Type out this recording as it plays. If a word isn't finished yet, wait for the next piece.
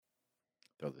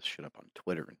throw this shit up on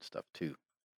Twitter and stuff too.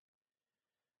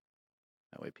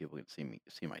 That way people can see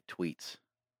my tweets.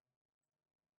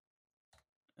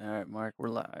 All right, Mark, we're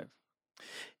live.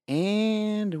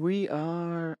 And we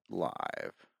are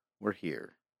live. We're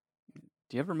here.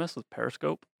 Do you ever mess with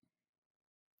Periscope?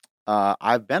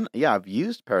 I've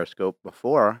used Periscope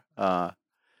before.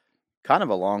 Kind of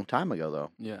a long time ago though.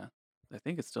 Yeah, I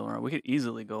think it's still around. We could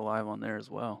easily go live on there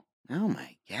as well. Oh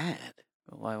my god.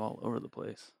 Go live all over the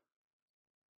place.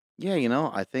 Yeah,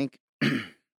 I think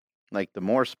like the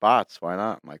more spots, why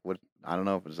not? Like what I don't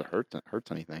know if it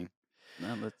hurts anything.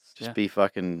 No, that's Just be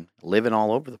fucking living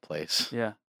all over the place.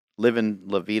 yeah. Living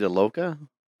La Vida Loca,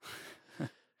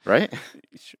 right?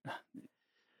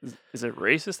 Is it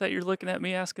racist that you're looking at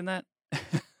me asking that?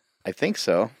 I think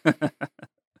so. All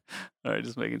right,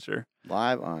 just making sure.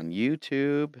 Live on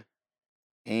YouTube.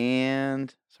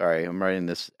 And sorry, I'm writing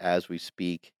this as we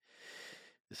speak.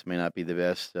 This may not be the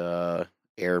best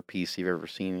air piece you've ever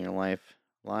seen in your life.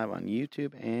 Live on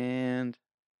YouTube and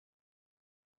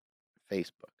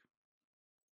Facebook.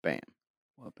 Bam.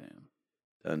 Well, bam.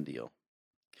 Done deal.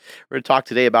 We're going to talk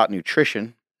today about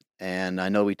nutrition. And I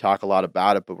know we talk a lot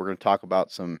about it, but we're going to talk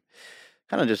about some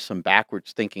kind of just some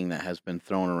backwards thinking that has been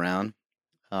thrown around.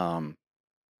 Some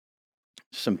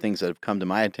things that have come to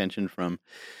my attention from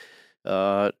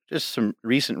just some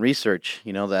recent research.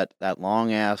 That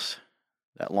long ass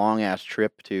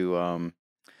trip to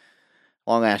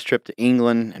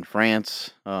England and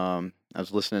France. I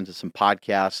was listening to some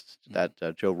podcasts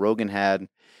that Joe Rogan had,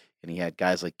 and he had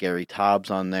guys like Gary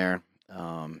Taubes on there.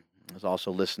 I was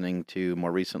also listening to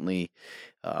more recently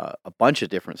a bunch of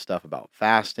different stuff about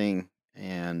fasting,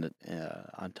 and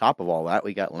on top of all that,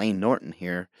 we got Lane Norton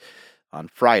here on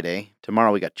Friday.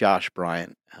 Tomorrow we got Josh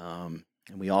Bryant, and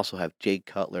we also have Jake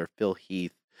Cutler, Phil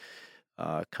Heath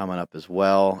coming up, as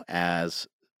well as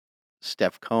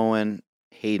Steph Cohen,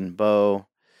 Hayden Bowe.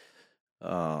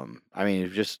 I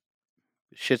mean,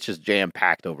 shit's just jam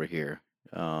packed over here.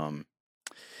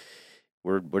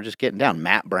 We're just getting down.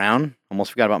 Matt Brown,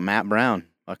 almost forgot about Matt Brown,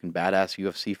 fucking badass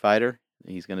UFC fighter.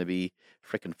 He's gonna be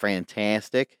freaking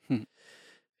fantastic,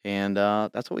 and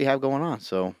that's what we have going on.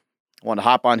 So I wanted to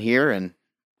hop on here, and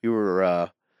we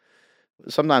were.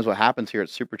 Sometimes what happens here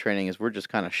at Super Training is we're just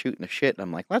kind of shooting the shit, and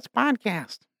I'm like, let's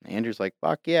podcast. And Andrew's like,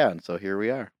 fuck yeah, and so here we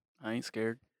are. I ain't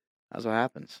scared. That's what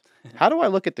happens. How do I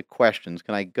look at the questions?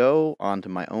 Can I go onto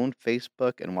my own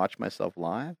Facebook and watch myself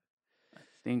live? I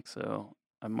think so.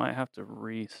 I might have to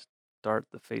restart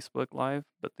the Facebook Live,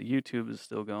 but the YouTube is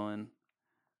still going.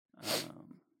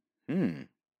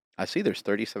 I see there's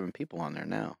 37 people on there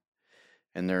now,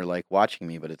 and they're like watching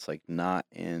me, but it's like not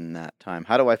in that time.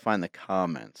 How do I find the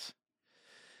comments?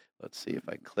 Let's see if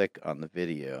I click on the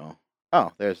video.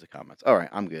 Oh, there's the comments. All right,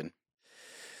 I'm good.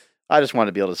 I just want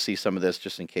to be able to see some of this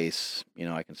just in case,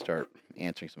 I can start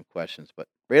answering some questions. But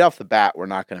right off the bat, we're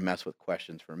not going to mess with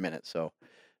questions for a minute. So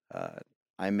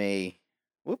I may,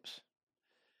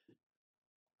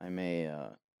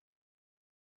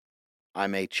 I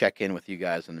may check in with you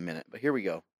guys in a minute. But here we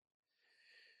go.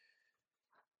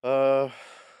 Let's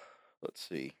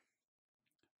see.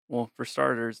 Well, for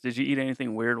starters, did you eat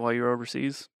anything weird while you were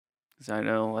overseas? Because I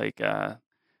know, like, at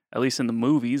least in the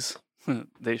movies,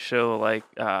 they show like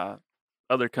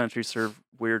other countries serve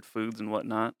weird foods and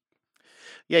whatnot.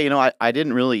 Yeah, I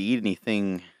didn't really eat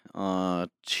anything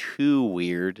too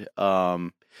weird.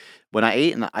 When I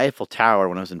ate in the Eiffel Tower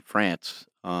when I was in France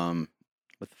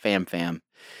with Fam,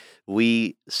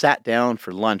 we sat down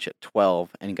for lunch at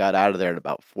 12 and got out of there at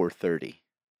about 4:30.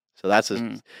 So that's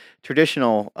a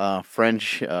traditional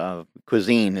French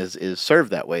cuisine is served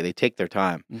that way. They take their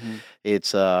time.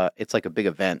 It's like a big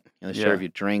event. They serve you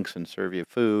drinks and serve you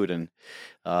food, and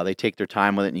they take their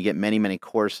time with it. And you get many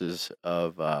courses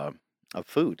of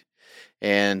food.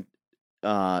 And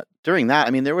during that,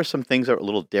 I mean, there were some things that were a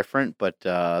little different, but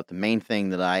the main thing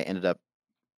that I ended up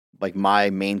like my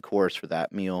main course for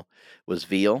that meal was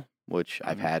veal, which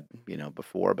I've had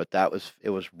before, but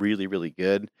it was really really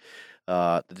good.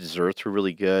 The desserts were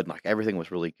really good. Like everything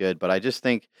was really good. But I just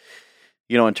think,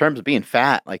 in terms of being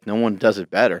fat, like no one does it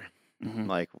better.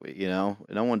 Like, no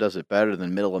one does it better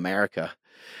than Middle America.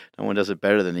 No one does it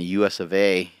better than the US of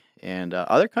A. And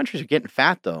other countries are getting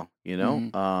fat though,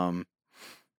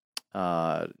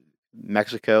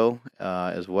 Mexico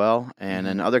as well. And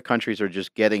then other countries are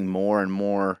just getting more and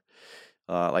more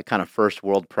like kind of first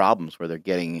world problems where they're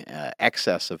getting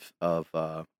excess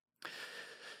of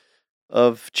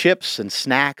chips and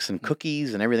snacks and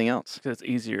cookies and everything else. Because it's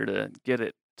easier to get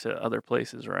it to other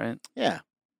places, right? Yeah,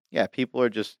 people are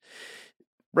just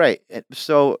right.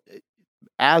 So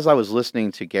as I was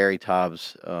listening to Gary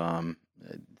Taubes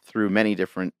through many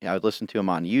different. I would listen to him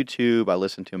on YouTube. I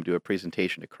listened to him do a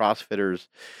presentation to CrossFitters.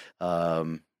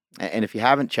 Um, and if you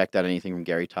haven't checked out anything from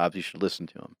Gary Tobbs, you should listen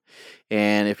to him.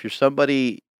 And if you're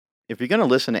going to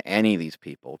listen to any of these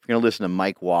people, if you're going to listen to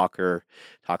Mike Walker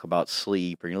talk about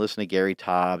sleep, or you're going to listen to Gary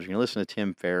Tobbs, or you're going to listen to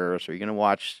Tim Ferriss, or you're going to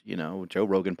watch, Joe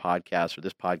Rogan podcast or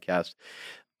this podcast,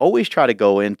 always try to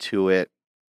go into it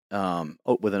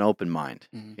with an open mind.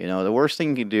 Mhm. The worst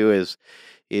thing you can do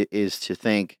is to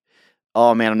think,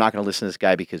 oh man, I'm not going to listen to this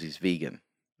guy because he's vegan,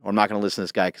 or I'm not going to listen to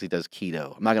this guy because he does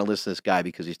keto. I'm not going to listen to this guy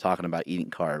because he's talking about eating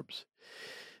carbs.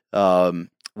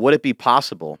 Would it be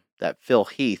possible that Phil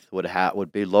Heath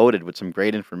would be loaded with some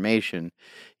great information,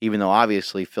 even though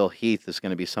obviously Phil Heath is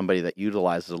going to be somebody that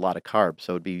utilizes a lot of carbs?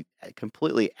 So it'd be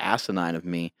completely asinine of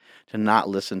me to not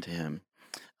listen to him.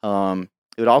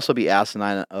 It would also be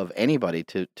asinine of anybody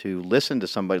to listen to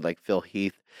somebody like Phil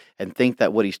Heath and think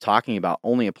that what he's talking about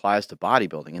only applies to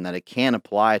bodybuilding, and that it can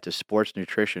apply to sports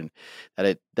nutrition,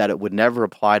 that it would never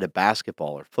apply to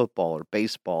basketball or football or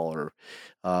baseball or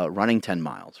running 10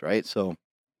 miles, right? So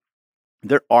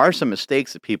there are some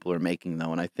mistakes that people are making,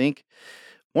 though, and I think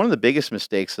one of the biggest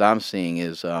mistakes that I'm seeing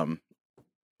is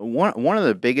one of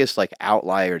the biggest like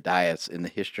outlier diets in the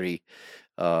history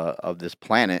of this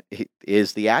planet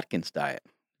is the Atkins diet.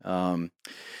 Um,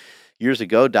 Years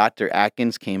ago, Dr.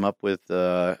 Atkins came up with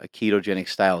a ketogenic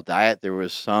style diet. There were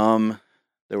some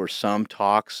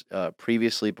talks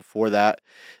previously before that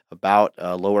about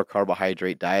lower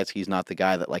carbohydrate diets. He's not the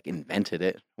guy that like invented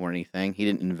it or anything. He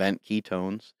didn't invent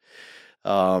ketones.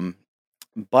 Um,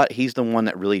 but he's the one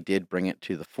that really did bring it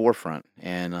to the forefront,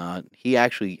 and he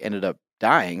actually ended up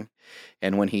dying.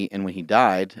 And when he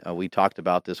died, we talked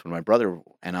about this when my brother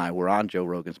and I were on Joe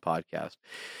Rogan's podcast.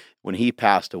 When he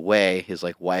passed away, his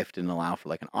like wife didn't allow for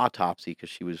like an autopsy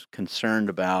because she was concerned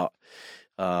about.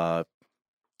 Uh,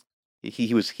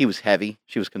 he was heavy.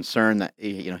 She was concerned that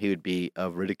he would be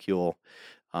of ridicule,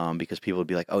 because people would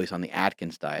be like, "Oh, he's on the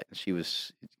Atkins diet," and she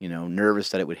was nervous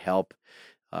that it would help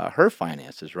her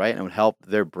finances, right? And it would help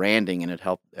their branding, and it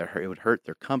would hurt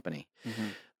their company.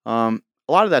 Mhm. A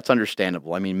lot of that's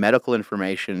understandable. I mean, medical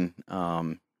information,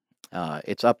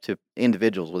 it's up to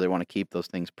individuals whether they want to keep those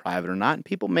things private or not. And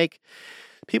people make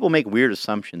weird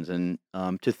assumptions, and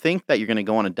to think that you're going to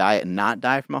go on a diet and not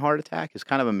die from a heart attack is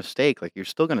kind of a mistake. Like, you're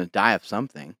still going to die of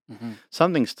something.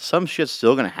 Mhm. Some shit's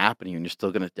still going to happen to you, and you're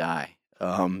still going to die.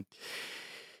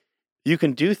 You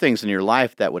can do things in your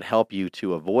life that would help you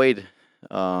to avoid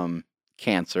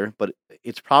cancer, but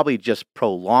it's probably just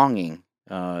prolonging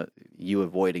you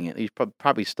avoiding it. You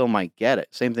probably still might get it.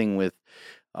 Same thing with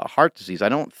heart disease. I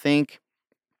don't think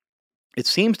it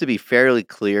seems to be fairly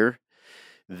clear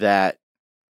that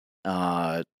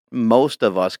most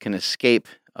of us can escape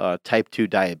type 2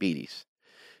 diabetes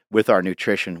with our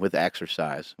nutrition, with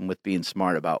exercise, and with being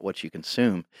smart about what you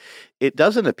consume. It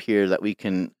doesn't appear that we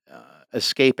can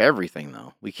escape everything,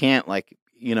 though. We can't,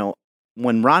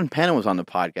 when Ron Penn was on the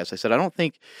podcast, I said, I don't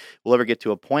think we'll ever get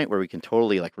to a point where we can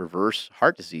totally like reverse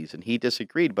heart disease. And he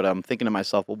disagreed, but I'm thinking to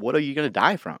myself, well, what are you going to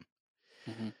die from?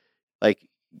 Mhm. Like,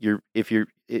 if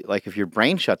your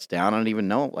brain shuts down, I don't even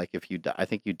know. Like, if you die, I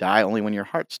think you die only when your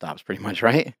heart stops, pretty much,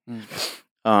 right? Mm.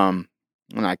 Um,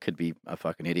 and I could be a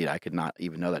fucking idiot. I could not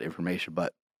even know that information,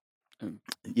 but Mm.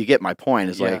 you get my point.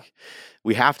 Is Yeah. like,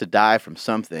 we have to die from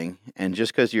something, and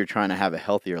just because you're trying to have a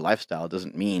healthier lifestyle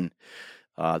doesn't mean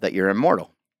that you're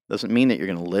immortal. Doesn't mean that you're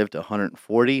going to live to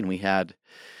 140. And we had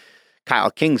Kyle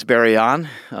Kingsbury on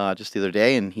just the other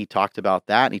day, and he talked about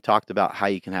that. And he talked about how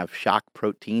you can have shock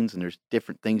proteins, and there's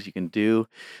different things you can do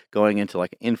going into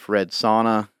like an infrared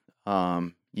sauna.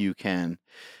 You can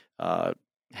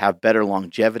have better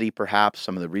longevity, perhaps.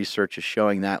 Some of the research is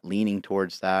showing that, leaning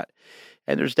towards that.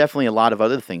 And there's definitely a lot of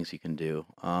other things you can do.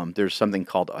 There's something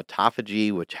called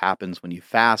autophagy, which happens when you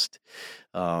fast.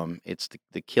 It's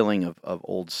the killing of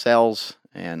old cells.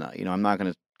 And, I'm not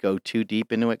going to go too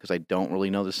deep into it because I don't really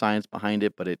know the science behind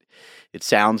it, but it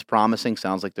sounds promising.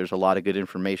 Sounds like there's a lot of good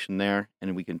information there.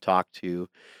 And we can talk to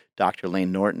Dr.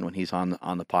 Lane Norton when he's on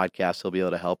the podcast. He'll be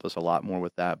able to help us a lot more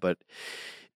with that. But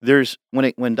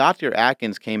when Dr.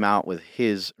 Atkins came out with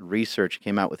his research,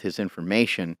 came out with his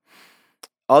information,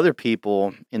 other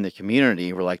people in the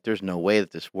community were like, "There's no way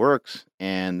that this works,"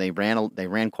 and they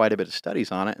ran quite a bit of studies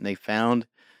on it, and they found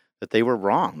that they were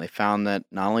wrong. They found that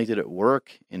not only did it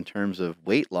work in terms of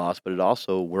weight loss, but it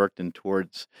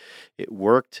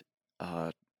worked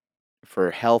uh,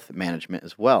 for health management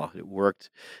as well. It worked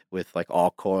with like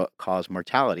all cause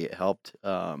mortality. It helped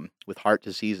with heart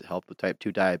disease. It helped with type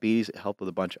 2 diabetes. It helped with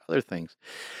a bunch of other things.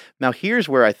 Now, here's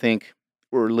where I think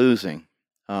we're losing.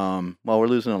 We're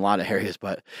losing in a lot of areas,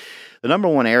 but the number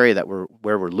one area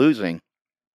where we're losing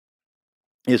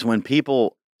is when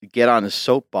people get on a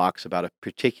soapbox about a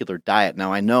particular diet.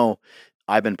 Now, I know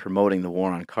I've been promoting the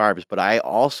war on carbs, but I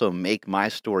also make my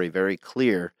story very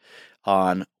clear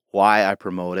on why I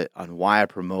promote it, on why I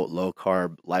promote low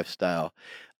carb lifestyle.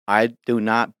 I do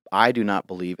not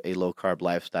believe a low carb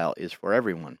lifestyle is for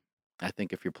everyone. I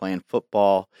think if you're playing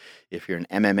football, if you're an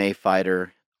MMA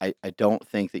fighter, I don't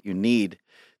think that you need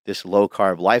this low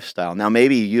carb lifestyle. Now,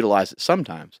 maybe you utilize it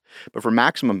sometimes, but for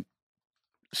maximum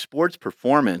sports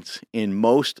performance in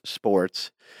most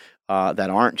sports that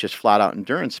aren't just flat out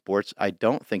endurance sports, I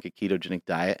don't think a ketogenic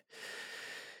diet.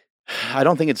 I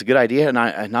don't think it's a good idea,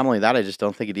 and not only that, I just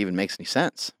don't think it even makes any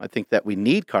sense. I think that we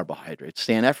need carbohydrates.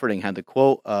 Stan Efferding had the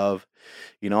quote of,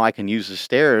 I can use the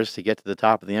stairs to get to the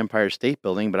top of the Empire State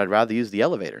Building, but I'd rather use the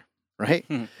elevator, right?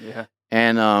 Yeah.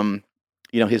 And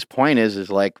his point is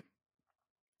like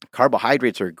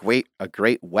carbohydrates are a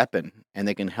great weapon, and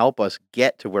they can help us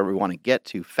get to where we want to get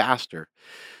to faster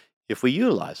if we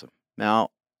utilize them. Now,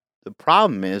 the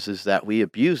problem is that we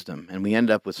abuse them, and we end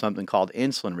up with something called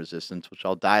insulin resistance, which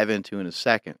I'll dive into in a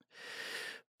second.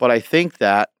 But I think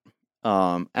that,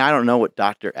 and I don't know what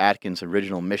Dr. Atkins'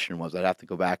 original mission was. I'd have to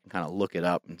go back and kind of look it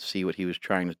up and see what he was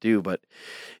trying to do. But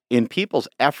in people's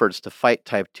efforts to fight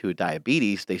type 2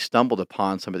 diabetes, they stumbled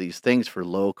upon some of these things for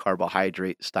low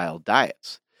carbohydrate style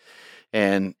diets.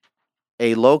 And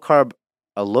a low carb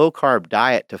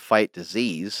diet to fight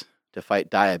disease, to fight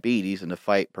diabetes, and to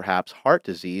fight perhaps heart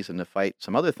disease, and to fight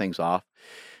some other things off,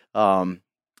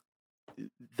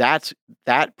 that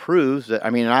proves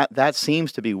that that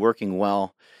seems to be working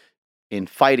well in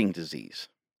fighting disease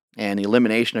and the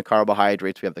elimination of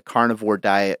carbohydrates. We have the carnivore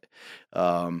diet.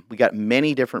 We got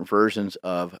many different versions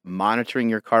of monitoring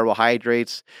your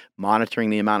carbohydrates,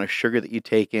 monitoring the amount of sugar that you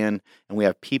take in, and we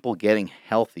have people getting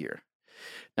healthier.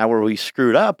 Now, where we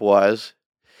screwed up was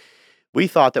we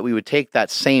thought that we would take that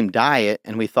same diet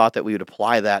and we thought that we would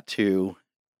apply that to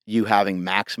you having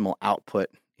maximal output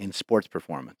in sports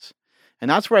performance.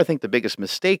 And that's where I think the biggest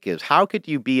mistake is. How could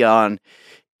you be on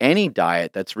any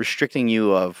diet that's restricting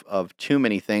you of too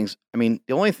many things? I mean,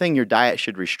 the only thing your diet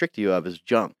should restrict you of is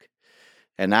junk.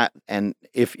 And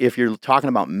if you're talking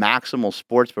about maximal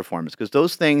sports performance, because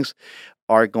those things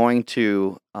are going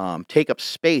to take up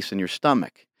space in your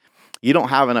stomach. You don't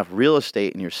have enough real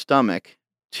estate in your stomach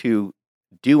to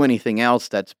do anything else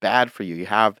that's bad for you. You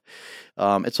have,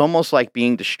 it's almost like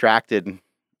being distracted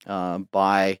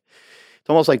by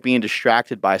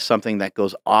something that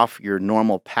goes off your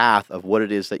normal path of what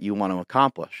it is that you want to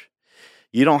accomplish.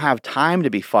 You don't have time to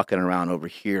be fucking around over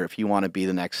here if you want to be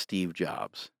the next Steve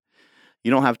Jobs. You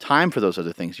don't have time for those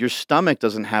other things. Your stomach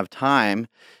doesn't have time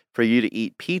for you to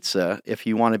eat pizza if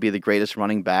you want to be the greatest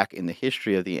running back in the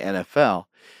history of the NFL.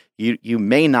 You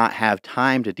may not have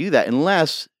time to do that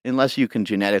unless you can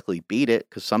genetically beat it,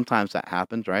 because sometimes that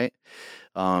happens, right?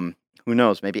 Who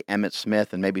knows? Maybe Emmitt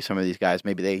Smith and maybe some of these guys,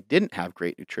 maybe they didn't have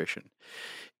great nutrition.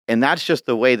 And that's just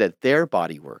the way that their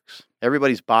body works.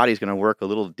 Everybody's body is going to work a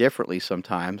little differently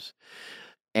sometimes.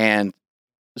 And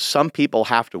some people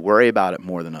have to worry about it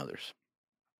more than others.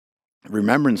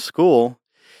 Remember in school,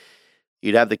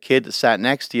 you'd have the kid that sat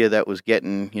next to you that was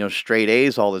getting, straight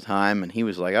A's all the time. And he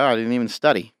was like, oh, I didn't even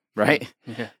study. Right?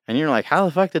 Yeah. And you're like, how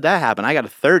the fuck did that happen? I got a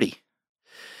 30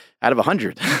 out of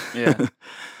 100. Yeah.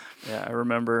 Yeah, I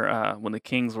remember when the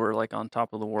Kings were like on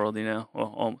top of the world,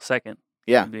 second.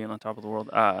 Yeah. Being on top of the world.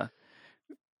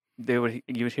 You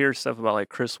would hear stuff about like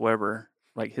Chris Webber,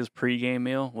 like his pregame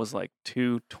meal was like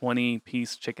 2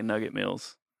 20-piece chicken nugget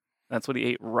meals. That's what he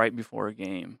ate right before a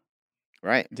game.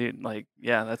 Right. Dude,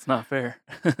 that's not fair.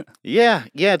 Yeah,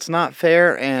 it's not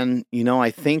fair. And,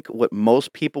 I think what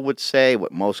most people would say,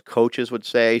 what most coaches would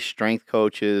say, strength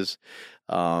coaches,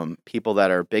 people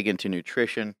that are big into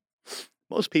nutrition,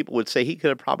 most people would say he could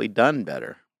have probably done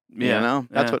better. Yeah.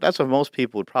 That's what most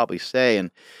people would probably say. And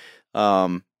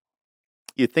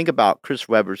you think about Chris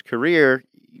Webber's career,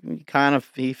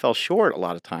 he fell short a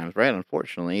lot of times, right?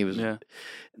 Unfortunately, he was. Yeah.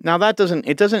 Now it doesn't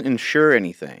ensure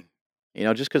anything.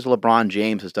 Just because LeBron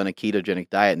James has done a ketogenic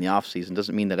diet in the offseason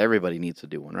doesn't mean that everybody needs to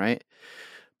do one, right?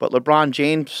 But LeBron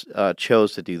James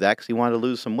chose to do that because he wanted to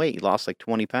lose some weight. He lost like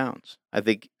 20 pounds. I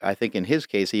think in his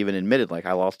case, he even admitted, like,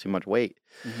 I lost too much weight.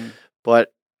 Mm-hmm.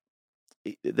 But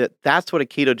that's what a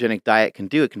ketogenic diet can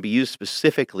do. It can be used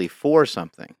specifically for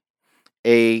something.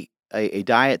 A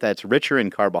diet that's richer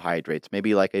in carbohydrates,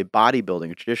 maybe like a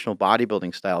traditional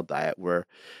bodybuilding style diet where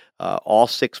all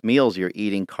 6 meals you're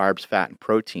eating carbs, fat, and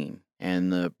protein.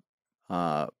 And the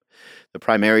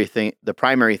primary thing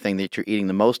that you're eating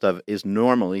the most of is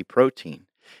normally protein,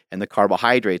 and the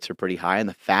carbohydrates are pretty high and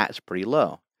the fat is pretty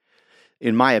low.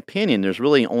 In my opinion, there's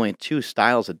really only 2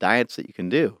 styles of diets that you can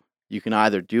do. You can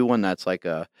either do one that's like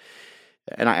and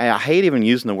I hate even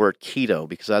using the word keto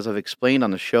because as I've explained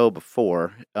on the show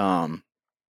before,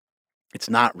 it's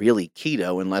not really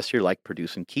keto unless you're like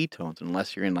producing ketones,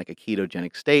 unless you're in like a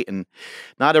ketogenic state. And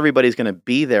not everybody's going to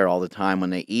be there all the time when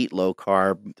they eat low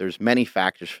carb. There's many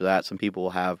factors for that. Some people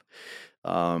will have,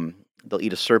 they'll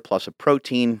eat a surplus of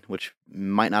protein, which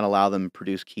might not allow them to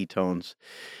produce ketones.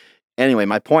 Anyway,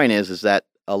 my point is that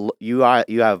you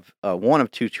have one of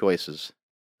two choices: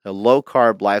 a low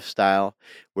carb lifestyle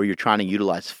where you're trying to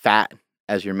utilize fat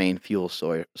as your main fuel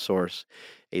source,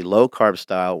 a low carb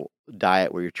style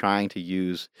diet where you're trying to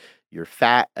use your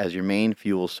fat as your main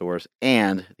fuel source,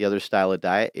 and the other style of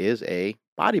diet is a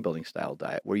bodybuilding style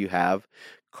diet where you have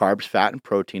carbs, fat, and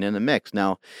protein in the mix.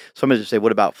 Now, somebody just say,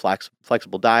 "What about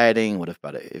flexible dieting? What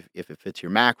about if it fits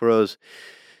your macros?"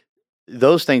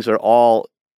 Those things are all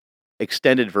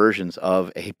extended versions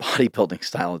of a bodybuilding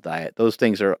style of diet. Those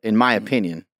things are, in my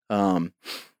opinion,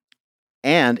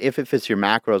 and if it fits your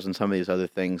macros and some of these other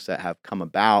things that have come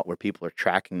about where people are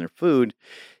tracking their food,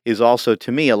 is also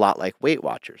to me a lot like Weight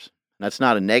Watchers. And that's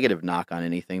not a negative knock on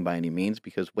anything by any means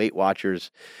because Weight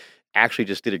Watchers actually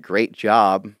just did a great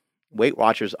job. Weight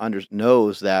Watchers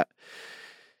knows that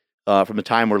from the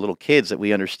time we're little kids that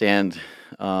we understand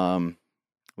one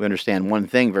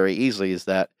thing very easily is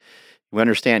that we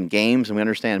understand games and we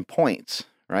understand points,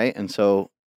 right? And so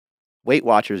Weight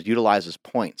Watchers utilizes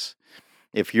points.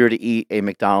 If you're to eat a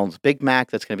McDonald's Big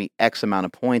Mac, that's going to be X amount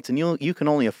of points, and you can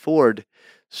only afford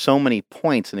so many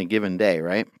points in a given day,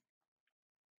 right?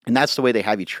 And that's the way they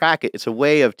have you track it. It's a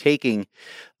way of taking,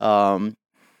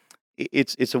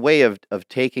 it's a way of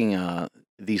taking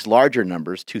these larger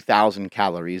numbers, 2,000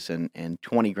 calories and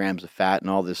 20 grams of fat, and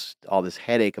all this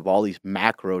headache of all these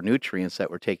macronutrients that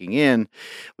we're taking in.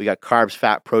 We got carbs,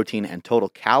 fat, protein, and total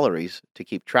calories to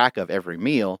keep track of every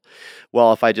meal.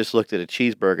 Well, if I just looked at a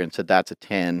cheeseburger and said that's a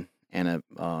 10, and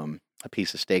a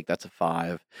piece of steak, that's a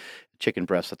 5, chicken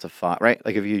breast, that's a 5, right?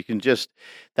 Like if you can just,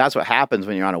 that's what happens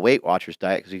when you're on a Weight Watchers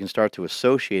diet because you can start to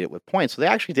associate it with points. So they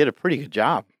actually did a pretty good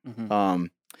job. Mm-hmm.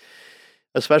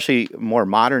 Especially more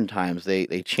modern times, they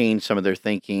changed some of their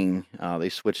thinking. They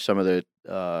switched some of the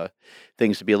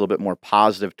things to be a little bit more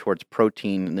positive towards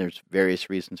protein, and there's various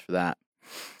reasons for that.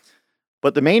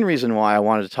 But the main reason why I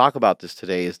wanted to talk about this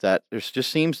today is that there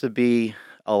just seems to be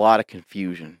a lot of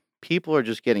confusion. People are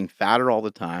just getting fatter all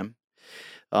the time.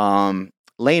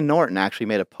 Lane Norton actually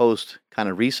made a post kind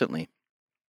of recently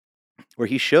where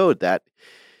he showed that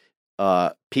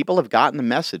people have gotten the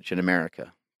message in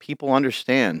America. People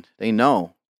understand. They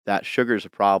know that sugar is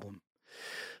a problem.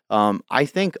 I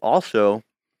think also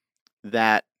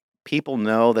that people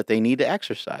know that they need to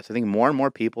exercise. I think more and more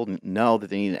people know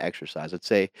that they need to exercise. I'd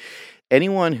say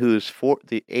anyone who's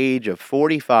the age of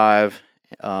 45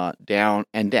 down,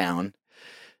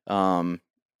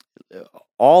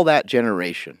 all that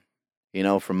generation,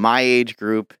 from my age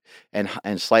group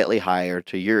and slightly higher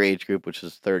to your age group, which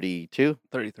is 32,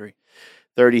 33,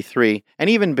 and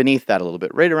even beneath that a little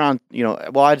bit, right around,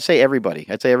 well, I'd say everybody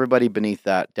beneath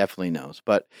that definitely knows.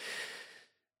 But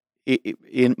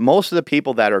in most of the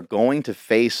people that are going to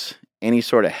face any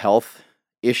sort of health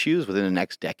issues within the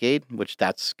next decade, which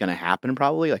that's going to happen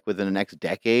probably like within the next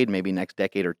decade, maybe next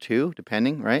decade or two,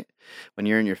 depending, right? When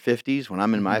you're in your 50s, when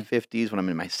I'm in my 50s, when I'm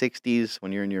in my 60s,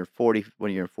 when you're in your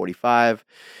 45,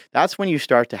 that's when you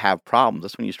start to have problems.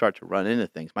 That's when you start to run into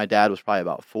things. My dad was probably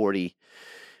about 40.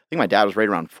 I think my dad was right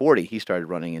around 40. He started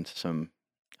running into some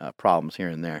problems here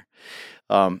and there.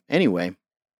 Anyway,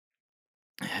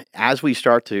 as we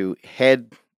start to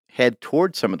head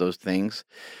towards some of those things,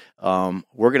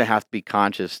 we're going to have to be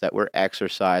conscious that we're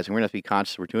exercising. We're going to have to be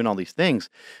conscious we're doing all these things.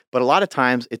 But a lot of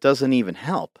times it doesn't even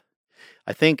help.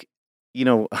 I think,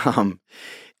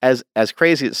 as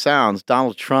crazy as it sounds,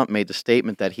 Donald Trump made the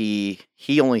statement that he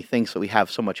only thinks that we have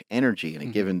so much energy in a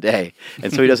given day,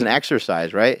 and so he doesn't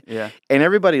exercise, right? Yeah. And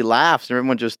everybody laughs, and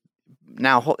everyone just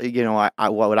now,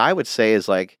 what I would say is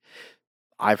like,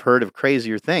 I've heard of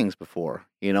crazier things before.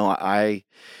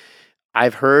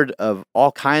 I've heard of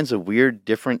all kinds of weird,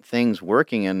 different things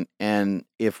working, and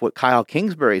if what Kyle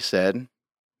Kingsbury said,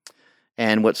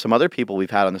 and what some other people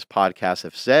we've had on this podcast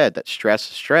have said, that stress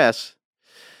is stress.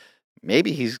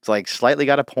 Maybe he's like slightly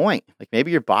got a point. Like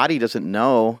maybe your body doesn't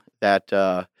know that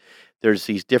there's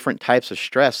these different types of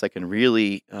stress that can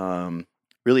really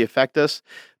affect us.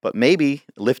 But maybe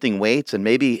lifting weights and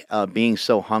maybe being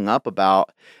so hung up about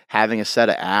having a set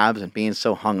of abs and being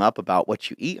so hung up about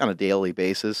what you eat on a daily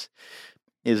basis,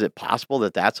 is it possible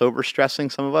that that's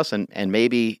overstressing some of us? And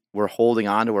maybe we're holding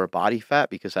on to our body fat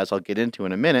because, as I'll get into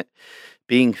in a minute,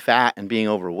 being fat and being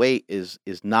overweight is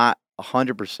not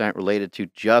 100% related to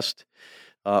just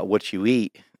what you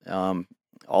eat. Um,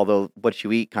 Although what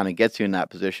you eat kind of gets you in that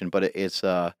position, but it's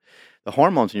the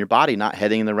hormones in your body not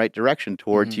heading in the right direction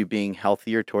towards Hmm. you being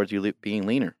healthier, towards you being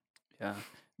leaner. Yeah.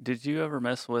 Did you ever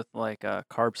mess with like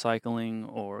carb cycling,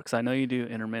 or because I know you do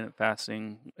intermittent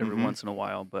fasting every Hmm. once in a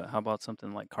while, but how about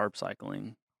something like carb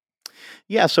cycling?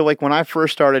 Yeah, so like when I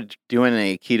first started doing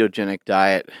a ketogenic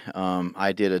diet,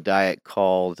 I did a diet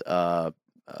called uh,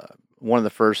 one of the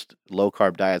first low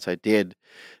carb diets I did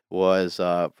was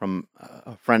from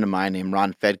a friend of mine named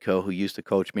Ron Fedko, who used to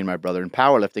coach me and my brother in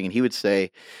powerlifting, and he would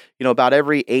say, about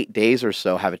every 8 days or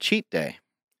so, have a cheat day.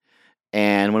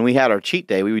 And when we had our cheat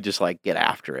day, we would just like get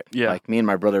after it. Yeah. Like me and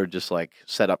my brother would just like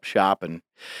set up shop and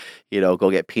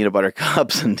go get peanut butter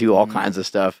cups and do all Hmm. kinds of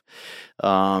stuff.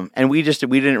 And we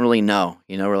didn't really know.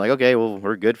 We're like, okay, well,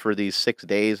 we're good for these 6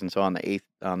 days, and so on the eighth,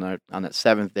 on that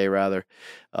seventh day rather,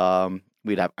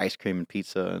 we'd have ice cream and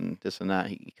pizza and this and that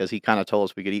because he kind of told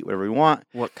us we could eat whatever we want.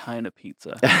 What kind of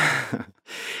pizza?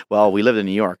 Well, we lived in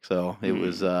New York, so it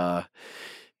was Mm.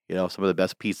 some of the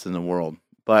best pizza in the world.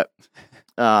 But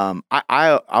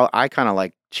I kind of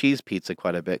like cheese pizza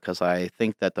quite a bit because I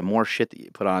think that the more shit that you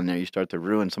put on there, you start to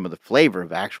ruin some of the flavor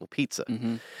of actual pizza.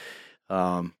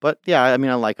 Hmm. But yeah, I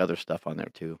mean, I like other stuff on there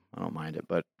too. I don't mind it.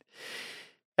 But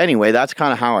anyway, that's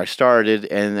kind of how I started.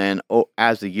 And then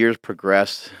as the years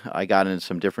progressed, I got into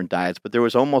some different diets, but there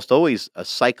was almost always a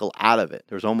cycle out of it.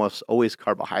 There's almost always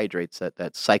carbohydrates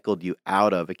that cycled you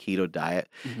out of a keto diet.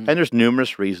 Hmm. And there's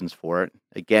numerous reasons for it.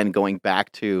 Again, going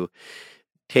back to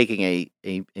taking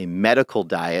a medical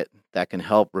diet that can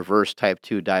help reverse type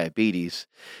 2 diabetes.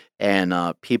 And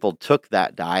people took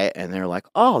that diet and they're like,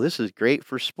 oh, this is great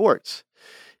for sports.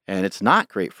 And it's not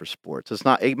great for sports.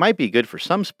 It might be good for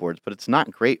some sports, but it's not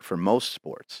great for most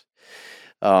sports.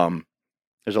 Um,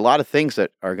 there's a lot of things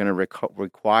that are going to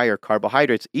require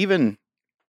carbohydrates. Even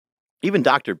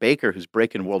Dr. Baker, who's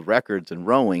breaking world records in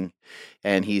rowing,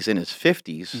 and he's in his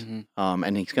 50s, Hmm.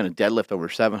 and he's going to deadlift over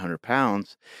 700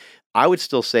 pounds. I would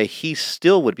still say he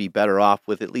still would be better off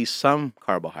with at least some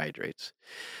carbohydrates.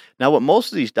 Now, what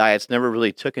most of these diets never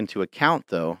really took into account,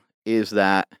 though, is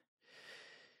that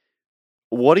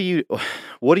what do you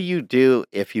what do you do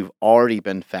if you've already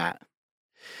been fat?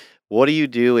 What do you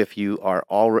do if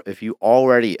if you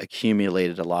already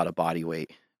accumulated a lot of body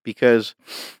weight? Because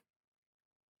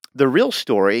the real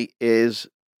story is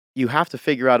you have to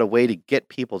figure out a way to get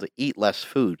people to eat less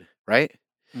food, right?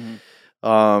 Hmm.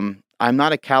 I'm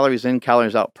not a calories in,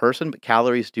 calories out person, but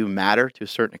calories do matter to a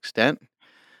certain extent.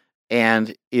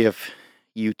 And if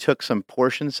you took some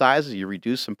portion sizes, you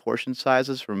reduce some portion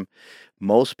sizes from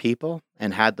most people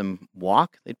and had them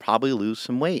walk, they'd probably lose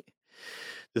some weight.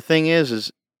 The thing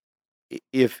is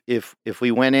if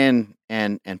we went in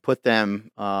and put them,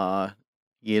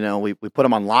 we put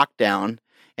them on lockdown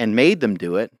and made them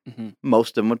do it, Hmm.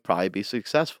 most of them would probably be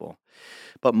successful.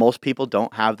 But most people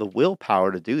don't have the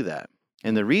willpower to do that.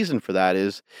 And the reason for that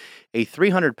is a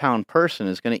 300-pound person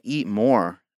is going to eat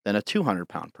more than a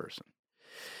 200-pound person.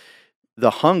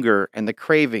 The hunger and the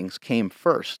cravings came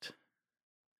first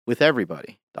with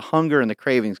everybody. The hunger and the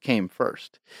cravings came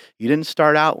first. You didn't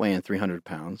start out weighing 300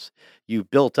 pounds. You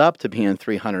built up to being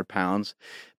 300 pounds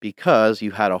because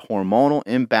you had a hormonal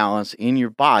imbalance in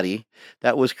your body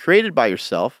that was created by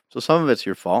yourself. So some of it's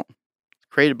your fault,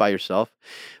 created by yourself.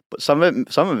 But some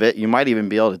of it, you might even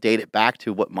be able to date it back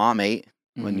to what mom ate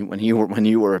when Hmm.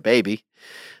 you were a baby.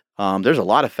 There's a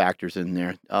lot of factors in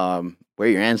there. Where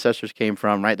your ancestors came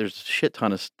from, right? There's a shit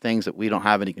ton of things that we don't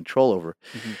have any control over.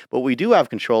 Hmm. But we do have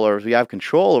control over. We have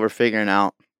control over figuring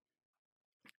out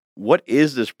what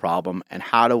is this problem and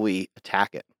how do we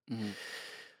attack it. Hmm.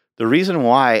 The reason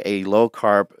why a low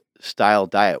carb style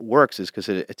diet works is because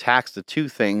it attacks the two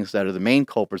things that are the main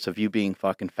culprits of you being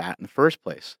fucking fat in the first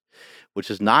place, which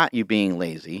is not you being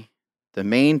lazy. The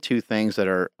main two things that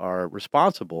are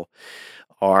responsible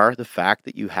are the fact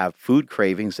that you have food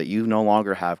cravings that you no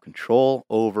longer have control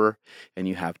over, and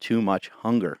you have too much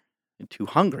hunger and too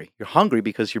hungry. You're hungry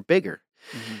because you're bigger.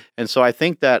 Hmm. And so I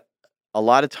think that a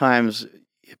lot of times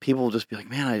people will just be like,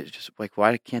 man, I just like,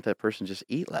 why can't that person just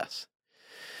eat less?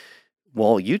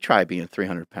 Well, you try being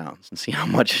 300 pounds and see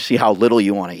how little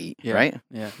you want to eat, Yeah. right?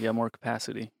 Yeah. Yeah. More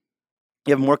capacity.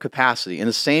 You have more capacity. In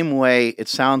the same way, it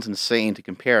sounds insane to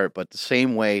compare it, but the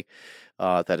same way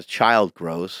that a child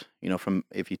grows, from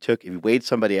if you weighed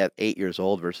somebody at 8 years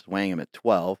old versus weighing them at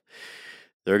 12,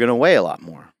 they're going to weigh a lot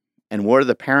more. And what are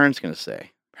the parents going to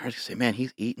say? Parents going to say, man,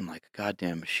 he's eating like a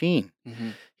goddamn machine. Hmm.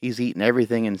 He's eating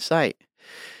everything in sight.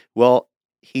 Well,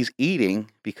 he's eating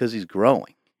because he's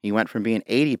growing. He went from being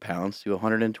 80 pounds to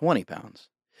 120 pounds.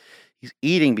 He's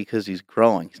eating because he's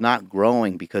growing. He's not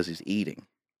growing because he's eating.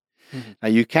 Mhm. Now,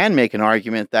 you can make an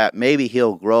argument that maybe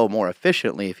he'll grow more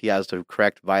efficiently if he has the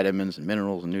correct vitamins and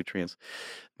minerals and nutrients.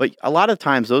 But a lot of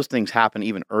times those things happen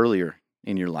even earlier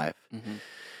in your life. Mhm.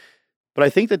 But I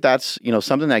think that that's,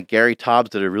 something that Gary Taubes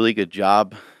did a really good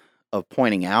job of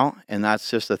pointing out. And that's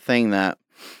just a thing that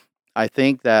I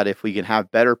think that if we can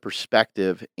have better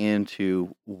perspective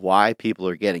into why people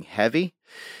are getting heavy,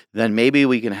 then maybe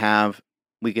we can have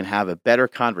a better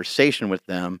conversation with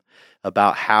them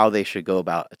about how they should go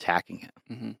about attacking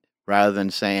it, Mhm. rather than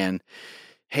saying,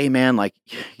 "Hey man, like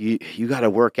you got to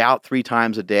work out 3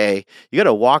 times a day. You got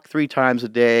to walk 3 times a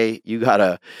day. You got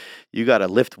to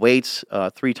lift weights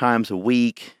 3 times a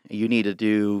week. You need to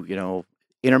do,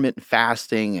 intermittent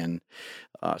fasting and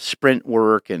sprint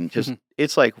work and just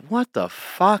it's like, what the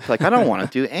fuck? Like I don't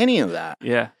want to do any of that."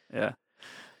 Yeah, yeah.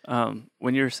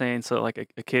 When you're saying so, like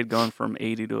a kid going from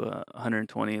 80 to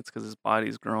 120, it's because his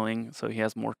body's growing, so he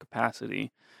has more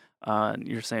capacity. And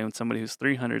you're saying somebody who's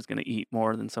 300 is going to eat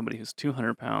more than somebody who's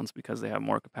 200 pounds because they have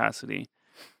more capacity.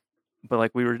 But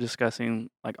like we were discussing,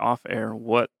 like off air,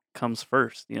 what comes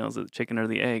first? Is it the chicken or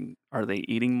the egg? Are they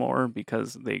eating more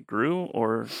because they grew,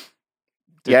 or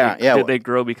did Yeah, yeah. they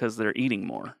grow because they're eating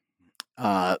more?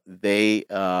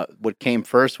 What came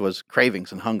first was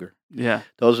cravings and hunger. Yeah.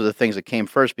 Those are the things that came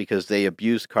first because they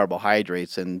abused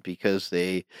carbohydrates and because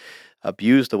they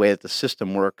abused the way that the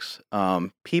system works.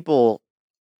 People,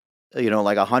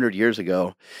 like 100 years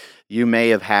ago, you may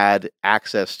have had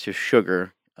access to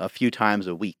sugar a few times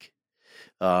a week,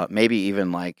 maybe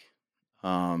even like,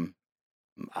 um,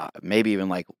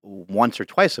 once or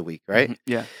twice a week, right?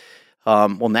 Yeah.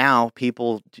 Well, now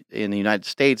people in the United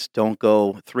States don't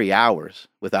go 3 hours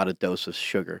without a dose of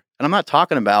sugar, and I'm not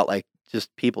talking about like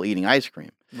just people eating ice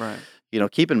cream. Right.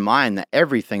 Keep in mind that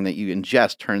everything that you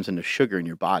ingest turns into sugar in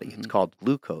your body. It's called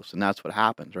glucose, and that's what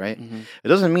happens, right? It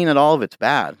doesn't mean that all of it's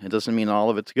bad. It doesn't mean all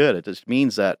of it's good. It just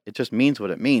means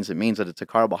what it means. It means that it's a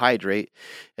carbohydrate,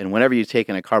 and whenever you take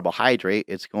in a carbohydrate,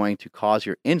 it's going to cause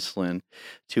your insulin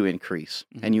to increase,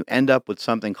 and you end up with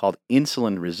something called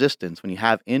insulin resistance. When you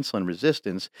have insulin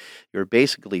resistance, you're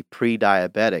basically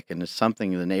pre-diabetic, and it's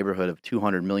something in the neighborhood of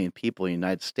 200 million people in the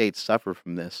United States suffer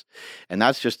from this, and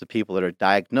that's just the people that are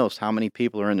diagnosed. How many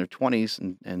people are in their 20s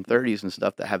and 30s and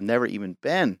stuff that have never even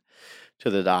been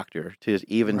to the doctor to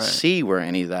even Right. see where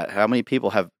any of that? How many people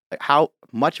have? How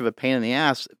much of a pain in the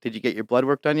ass? Did you get your blood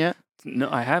work done yet? No,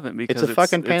 I haven't because It's a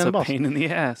fucking pain in the balls. pain in the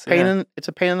ass. It's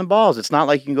a pain in the balls. It's not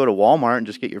like you can go to Walmart and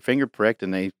just get your finger pricked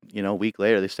and they, a week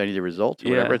later they send you the results or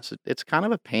whatever. Yeah. It's kind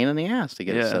of a pain in the ass to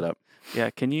get it set up.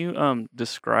 Yeah. Can you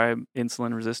describe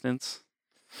insulin resistance?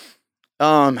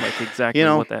 Um, Like exactly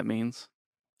what that means?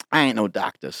 I ain't no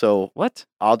doctor, so What?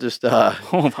 I'll just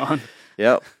Hold on.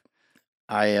 Yep.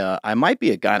 I might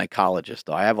be a gynecologist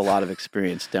though. I have a lot of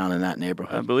experience down in that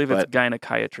neighborhood. I believe it's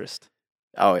gynechiatrist.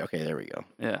 Oh, okay, there we go.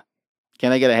 Yeah.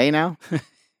 Can I get a hey now?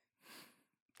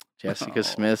 Jessica Oh.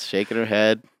 Smith shaking her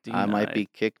head. I might Denied. be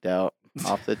kicked out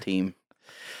off the team.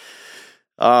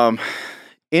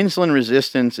 Insulin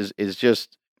resistance is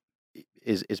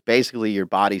basically your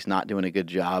body's not doing a good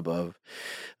job of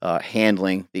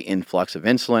handling the influx of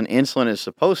insulin. Insulin is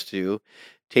supposed to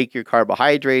take your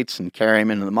carbohydrates and carry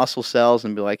them into the muscle cells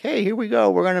and be like, hey, here we go.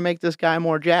 We're going to make this guy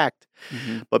more jacked.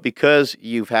 But because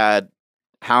you've had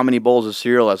how many bowls of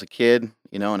cereal as a kid,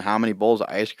 and how many bowls of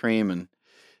ice cream, and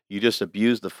you just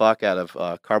abuse the fuck out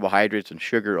of carbohydrates and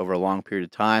sugar over a long period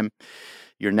of time,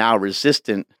 you're now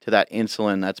resistant to that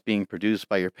insulin that's being produced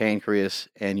by your pancreas,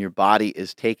 and your body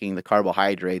is taking the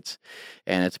carbohydrates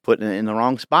and it's putting it in the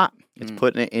wrong spot. It's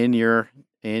putting it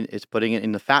it's putting it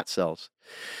in the fat cells.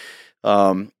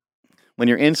 When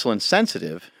you're insulin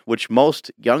sensitive, which most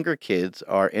younger kids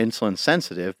are insulin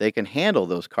sensitive, they can handle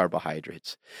those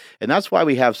carbohydrates. And that's why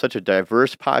we have such a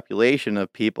diverse population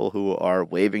of people who are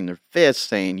waving their fists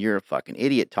saying, you're a fucking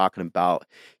idiot talking about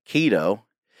keto.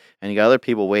 And you got other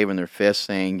people waving their fists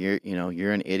saying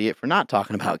you're an idiot for not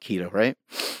talking about keto, right?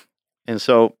 And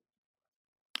so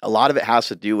a lot of it has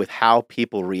to do with how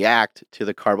people react to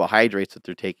the carbohydrates that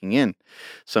they're taking in.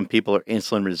 Some people are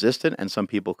insulin resistant, and some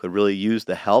people could really use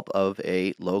the help of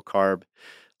a low carb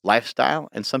lifestyle,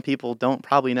 and some people don't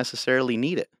probably necessarily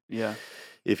need it. Yeah.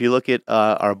 If you look at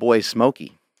our boy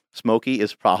Smokey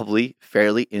is probably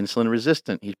fairly insulin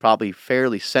resistant. He's probably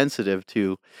fairly sensitive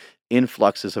to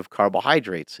influxes of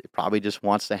carbohydrates. He probably just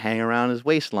wants to hang around his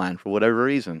waistline for whatever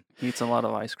reason. He eats a lot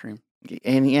of ice cream.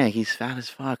 And yeah, he's fat as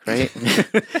fuck, right?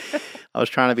 I was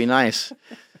trying to be nice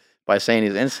by saying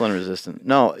he's insulin resistant.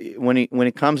 No, when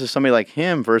it comes to somebody like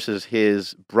him versus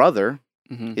his brother,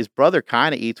 Mhm. His brother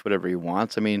kind of eats whatever he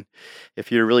wants. I mean,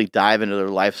 if you really dive into their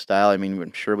lifestyle, I mean,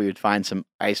 I'm sure we would find some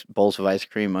ice bowls of ice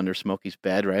cream under Smokey's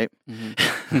bed, right?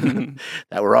 Mhm.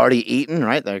 That were already eaten,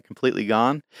 right? That are completely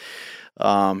gone.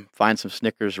 Find some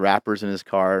Snickers wrappers in his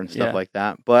car and stuff Yeah. like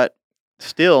that. But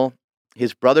still,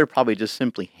 his brother probably just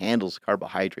simply handles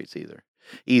carbohydrates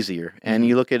easier. And Mhm.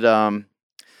 you look at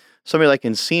somebody like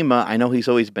Nsima, I know he's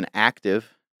always been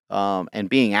active, and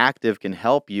being active can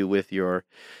help you with your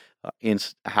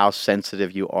how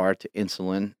sensitive you are to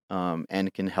insulin,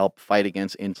 and can help fight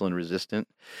against insulin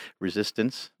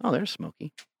resistance. Oh, there's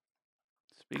Smokey.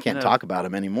 Speaking Can't of, talk about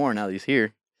him anymore now that he's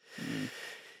here. mm,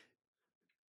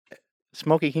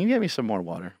 Smokey, can you get me some more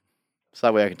water so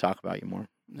that way I can talk about you more?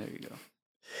 there you go.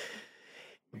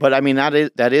 But I mean that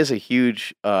is a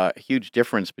huge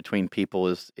difference between people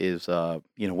is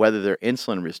whether they're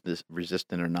insulin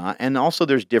resistant or not, and also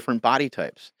there's different body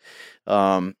types.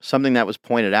 Something that was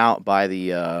pointed out by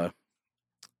the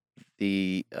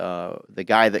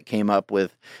guy that came up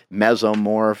with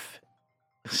mesomorph.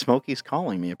 Smokey's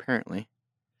calling me apparently.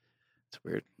 It's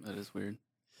weird. That is weird.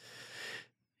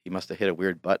 He must have hit a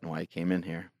weird button while he came in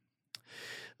here.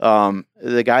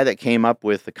 The guy that came up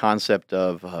with the concept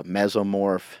of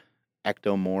mesomorph,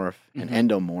 ectomorph, and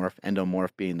Mhm. endomorph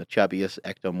being the chubbiest,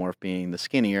 ectomorph being the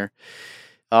skinnier,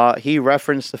 he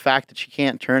referenced the fact that you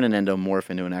can't turn an endomorph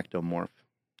into an ectomorph.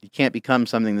 You can't become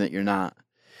something that you're not.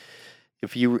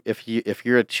 If you're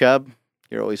a chub,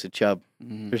 you're always a chub.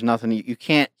 Mhm. There's nothing you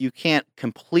can't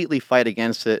completely fight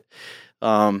against it.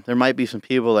 There might be some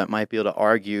people that might be able to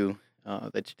argue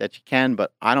that you can,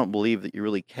 but I don't believe that you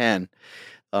really can.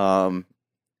 Um,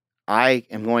 I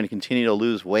am going to continue to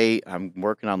lose weight. I'm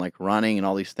working on like running and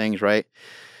all these things, right?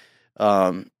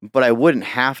 But I wouldn't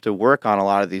have to work on a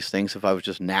lot of these things if I was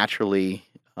just naturally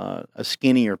a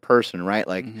skinnier person, right?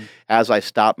 Like Mhm. as I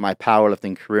stopped my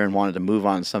powerlifting career and wanted to move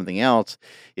on to something else,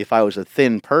 if I was a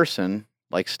thin person,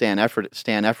 like Stan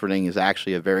Efferding is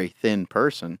actually a very thin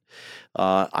person,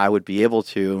 I would be able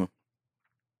to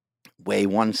weigh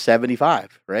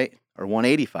 175, right? Or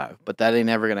 185, but that ain't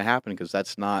ever going to happen because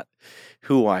that's not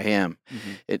who I am.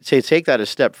 Mhm. To take that a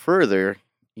step further,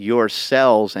 your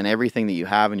cells and everything that you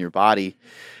have in your body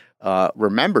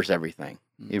remembers everything.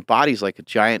 Mm. Your body's like a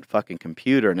giant fucking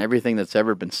computer, and everything that's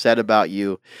ever been said about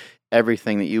you,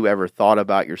 everything that you ever thought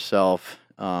about yourself,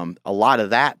 a lot of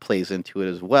that plays into it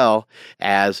as well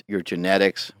as your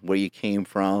genetics, where you came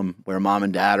from, where mom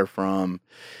and dad are from,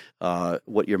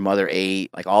 what your mother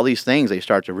ate, like all these things, they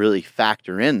start to really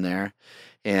factor in there.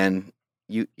 And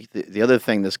the other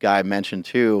thing this guy mentioned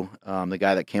too, the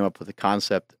guy that came up with the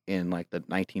concept in like the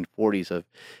 1940s of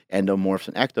endomorphs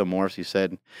and ectomorphs, he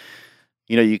said,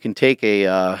 you can take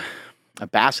a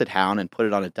basset hound and put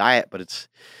it on a diet, but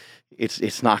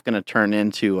it's not going to turn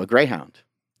into a greyhound.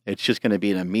 It's just going to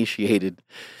be an emaciated,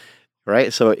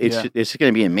 right? So Yeah. it's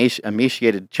going to be an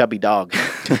emaciated, chubby dog.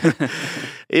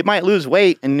 It might lose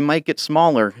weight and it might get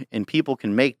smaller, and people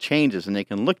can make changes and they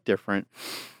can look different.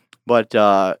 But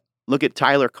look at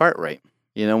Tyler Cartwright.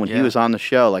 When he Yeah. was on the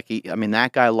show, that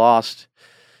guy lost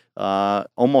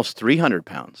almost 300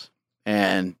 pounds.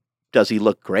 And does he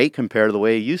look great compared to the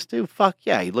way he used to? Fuck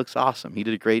yeah, he looks awesome. He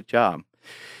did a great job.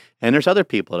 And there's other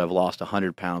people that have lost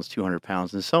 100 pounds, 200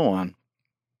 pounds, and so on.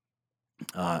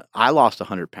 I lost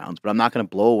 100 pounds, but I'm not going to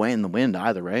blow away in the wind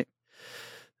either, right?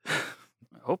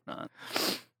 I hope not.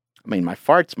 I mean, my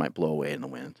farts might blow away in the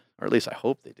wind, or at least I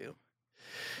hope they do.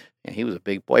 And he was a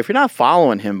big boy. If you're not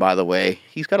following him, by the way,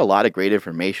 he's got a lot of great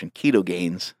information. Keto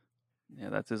Gains. Yeah,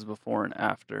 that's his before and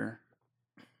after.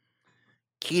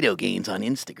 Keto Gains on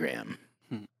Instagram.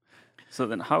 So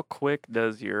then, how quick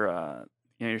does you're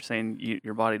saying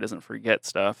your body doesn't forget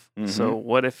stuff. So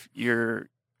what if you're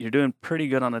doing pretty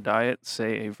good on a diet,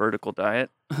 say a vertical diet,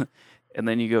 and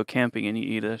then you go camping and you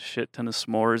eat a shit ton of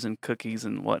s'mores and cookies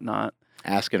and whatnot,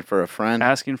 Asking for a friend.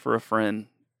 asking for a friend.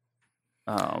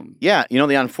 Yeah,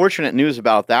 the unfortunate news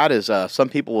about that is some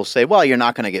people will say, well, you're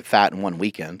not going to get fat in one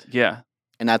weekend. Yeah.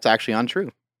 And that's actually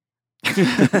untrue.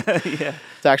 Yeah.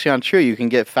 It's actually untrue. You can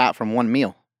get fat from one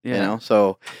meal. Yeah.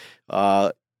 So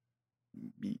I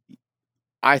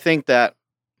think that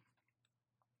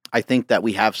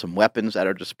we have some weapons at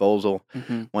our disposal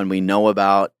Mhm. when we know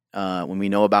about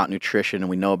nutrition and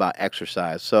we know about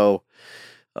exercise. So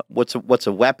what's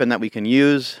a weapon that we can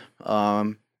use? You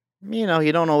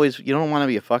don't want to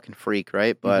be a fucking freak,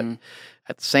 right? But Mhm.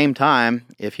 at the same time,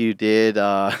 if you're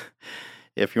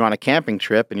on a camping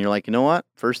trip and you're like, you know what?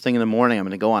 First thing in the morning, I'm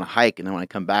going to go on a hike, and then when I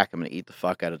come back, I'm going to eat the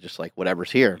fuck out of just like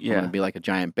whatever's here. I'm Yeah. going to be like a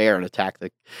giant bear and attack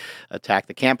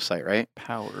the campsite, right?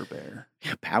 Power bear.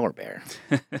 Yeah, power bear.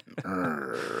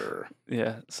 Urgh.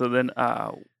 Yeah. So then,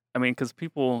 I mean, because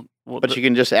people, But you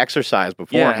can just exercise yeah,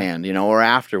 beforehand, or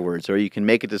afterwards, or you can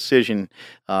make a decision.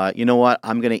 You know what?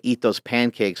 I'm going to eat those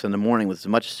pancakes in the morning with as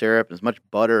much syrup and as much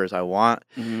butter as I want.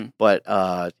 hmm But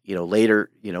later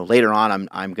on,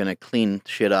 I'm going to clean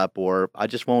shit up, or I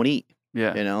just won't eat.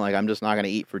 yeah, Like I'm just not going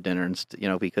to eat for dinner,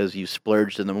 and because you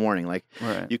splurged in the morning. Like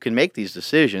right, you can make these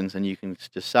decisions, and you can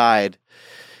decide.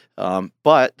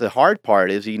 But the hard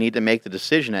part is you need to make the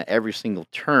decision at every single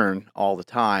turn all the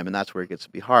time, and that's where it gets to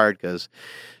be hard because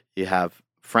you have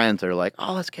friends that are like,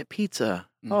 "Oh, let's get pizza.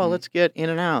 Oh, hmm let's get In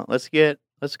and Out. Let's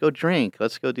go drink.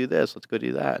 Let's go do this. Let's go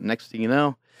do that." Next thing you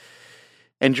know,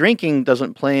 and drinking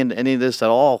doesn't play into any of this at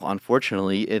all.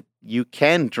 Unfortunately, you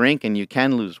can drink and you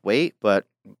can lose weight, but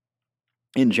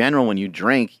in general, when you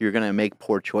drink, you're gonna make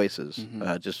poor choices,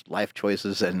 hmm just life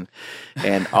choices and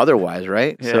otherwise,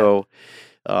 right? yeah, So,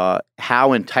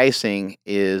 how enticing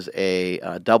is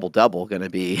a double double gonna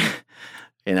be?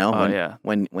 oh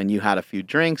When yeah, you had a few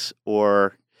drinks,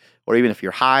 or even if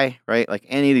you're high, right? Like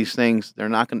any of these things,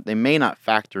 they may not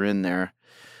factor in there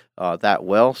that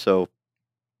well. So,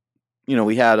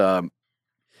 we had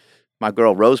my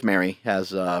girl Rosemary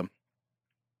has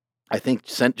I think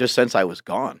since I was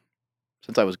gone,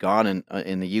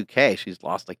 in the UK, she's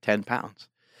lost like 10 pounds.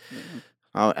 mhm,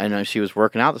 And she was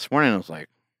working out this morning. And I was like,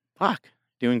 "Fuck,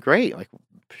 doing great!" Like,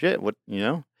 shit, what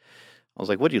I was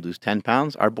like, "What'd you lose 10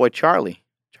 pounds?" Our boy Charlie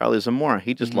Zamora,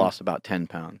 he just mhm, lost about 10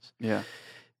 pounds. yeah,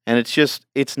 And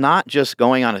it's not just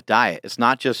going on a diet. It's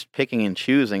not just picking and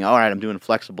choosing. All right, I'm doing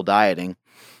flexible dieting,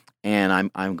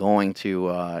 and I'm going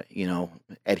to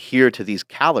adhere to these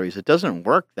calories. It doesn't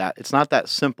work that. It's not that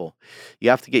simple. You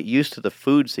have to get used to the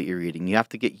foods that you're eating. You have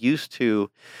to get used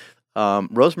to.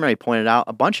 Rosemary pointed out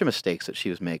a bunch of mistakes that she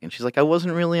was making. She's like, I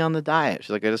wasn't really on the diet. She's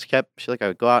like, she's like, I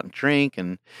would go out and drink,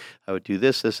 and I would do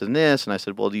this, this, and this. And I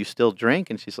said, well, do you still drink?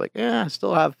 And she's like, yeah, I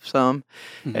still have some.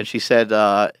 mhm, And she said,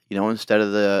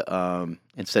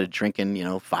 instead of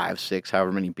drinking, 5, 6,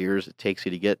 however many beers it takes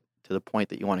you to get to the point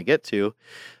that you want to get to,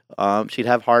 she'd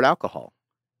have hard alcohol.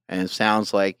 And it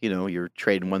sounds like, you're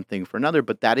trading one thing for another,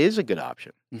 but that is a good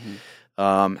option.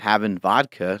 mhm, Having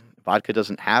vodka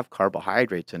doesn't have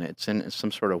carbohydrates in it. It's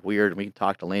some sort of weird, we can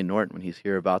talk to Lane Norton when he's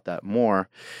here about that more.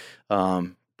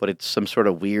 But it's some sort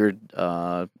of weird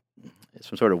thing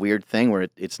where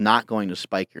it's not going to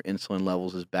spike your insulin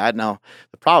levels as bad. Now,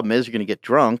 the problem is you're going to get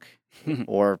drunk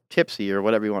or tipsy or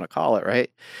whatever you want to call it,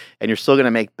 right? And you're still going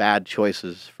to make bad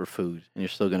choices for food, and you're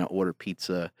still going to order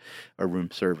pizza or room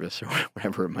service or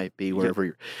whatever it might be, You-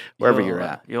 wherever you're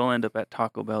at. You'll end up at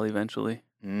Taco Bell eventually.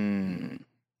 Mm,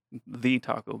 The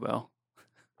Taco Bell.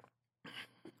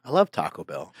 I love Taco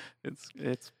Bell.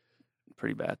 It's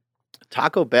pretty bad.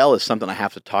 Taco Bell is something I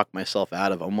have to talk myself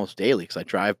out of almost daily because I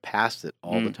drive past it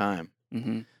all the Mm. time.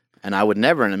 hmm And I would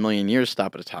never in a million years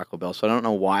stop at a Taco Bell, so I don't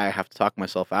know why I have to talk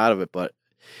myself out of it, but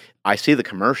I see the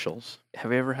commercials.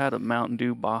 Have you ever had a Mountain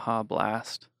Dew Baja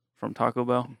Blast from Taco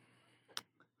Bell?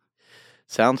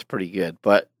 Sounds pretty good,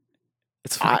 but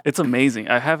I It's amazing.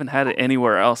 I haven't had it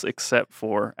anywhere else except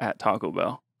for at Taco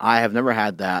Bell. I have never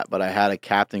had that, but I had a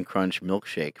Captain Crunch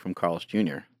milkshake from Carl's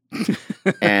Jr.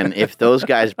 And if those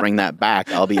guys bring that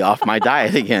back, I'll be off my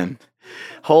diet again.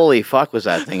 Holy fuck, was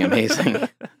that thing amazing.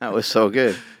 That was so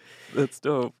good. That's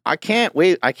dope. I can't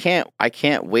wait. I can't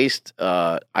waste.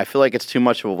 I feel like it's too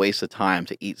much of a waste of time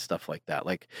to eat stuff like that.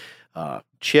 Like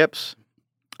chips.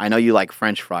 I know you like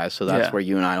French fries, so that's Yeah. where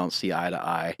you and I don't see eye to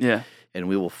eye, Yeah. and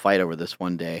we will fight over this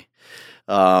one day.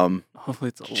 Hopefully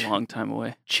it's a long time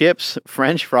away. Chips,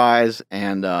 French fries,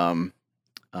 and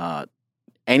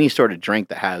any sort of drink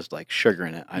that has like sugar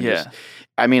in it.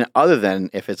 I mean, other than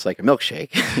if it's like a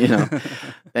milkshake,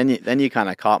 then you kind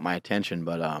of caught my attention.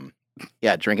 But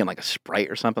yeah, drinking like a Sprite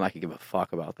or something, I could give a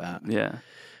fuck about that. Yeah.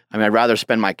 I mean, I'd rather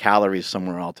spend my calories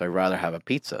somewhere else. I'd rather have a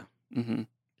pizza. hmm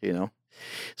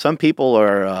Some people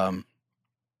are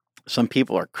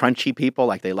crunchy people,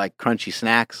 like they like crunchy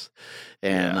snacks,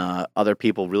 and Yeah. other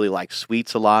people really like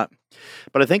sweets a lot.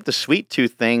 But I think the sweet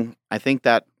tooth thing, I think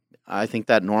that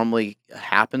normally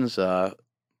happens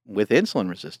with insulin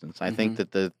resistance. I think hmm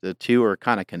that the two are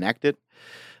kind of connected.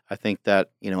 I think that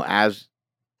as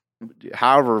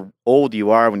however old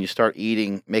you are when you start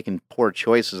making poor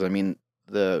choices. I mean,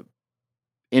 the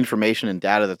information and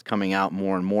data that's coming out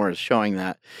more and more is showing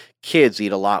that kids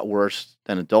eat a lot worse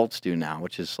than adults do now,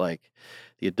 which is like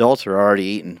the adults are already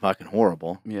eating fucking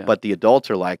horrible, Yeah. but the adults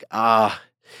are like, I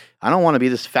don't want to be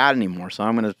this fat anymore, so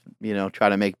I'm going to, try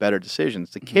to make better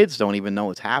decisions. The Mhm. kids don't even know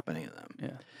what's happening to them.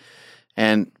 Yeah.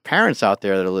 And parents out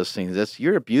there that are listening to this,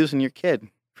 you're abusing your kid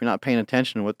if you're not paying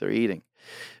attention to what they're eating.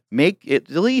 At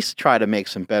least try to make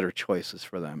some better choices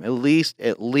for them. At least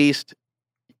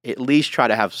at least try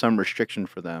to have some restriction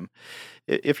for them.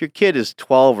 If your kid is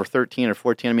 12 or 13 or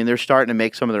 14, I mean, they're starting to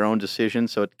make some of their own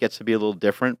decisions, so it gets to be a little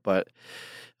different. But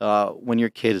when your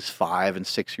kid is 5 and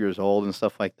 6 years old and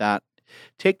stuff like that,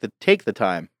 take the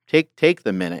time, take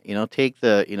the minute, take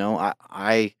the,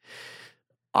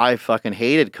 I fucking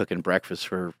hated cooking breakfast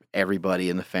for everybody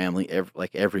in the family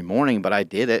every morning, but I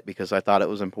did it because I thought it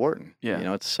was important. Yeah.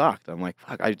 It sucked. I'm like,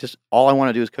 fuck, all I want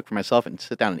to do is cook for myself and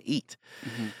sit down and eat.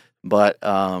 Hmm. But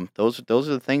those are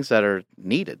the things that are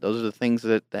needed. Those are the things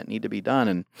that need to be done.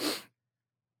 And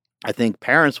I think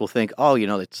parents will think, oh,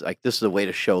 it's like this is a way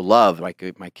to show love. Like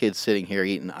my kid's sitting here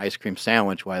eating an ice cream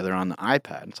sandwich while they're on the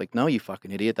iPad. It's like, no, you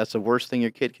fucking idiot. That's the worst thing your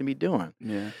kid can be doing.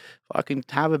 Yeah. Fucking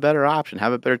have a better option.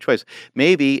 Have a better choice.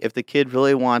 Maybe if the kid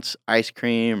really wants ice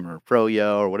cream or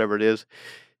froyo or whatever it is,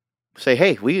 say,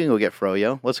 hey, we can go get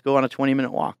froyo. Let's go on a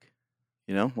 20-minute walk.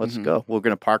 Let's Mhm. go. We're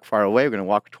going to park far away. We're going to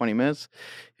walk for 20 minutes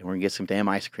and we're going to get some damn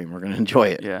ice cream. We're going to enjoy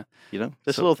it. Yeah.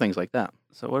 Just So little things like that.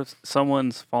 so what if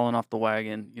someone's fallen off the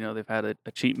wagon? They've had a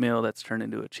cheat meal that's turned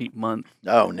into a cheat month.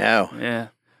 Oh, no. Yeah.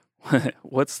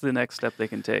 What's the next step they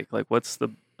can take? Like, what's the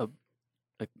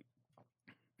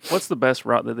best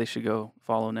route that they should go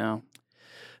follow now?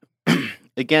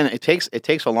 Again, it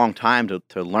takes a long time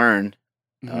to learn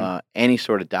Mhm. any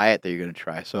sort of diet that you're going to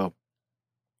try. So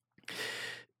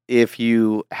if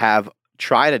you have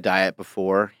tried a diet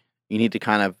before, you need to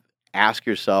kind of ask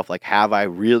yourself, like, have I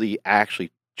really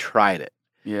actually tried it?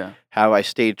 Yeah. Have I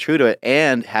stayed true to it?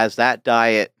 And has that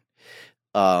diet,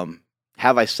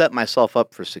 have I set myself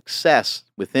up for success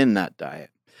within that diet?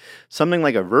 Something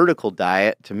like a vertical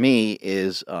diet to me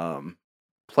is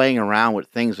playing around with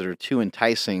things that are too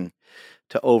enticing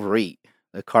to overeat.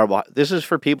 This is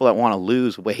for people that want to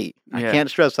lose weight. I Yeah. can't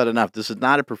stress that enough. This is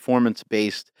not a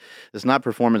it's not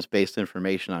performance based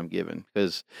information I'm giving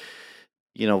because,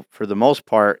 for the most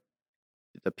part,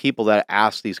 the people that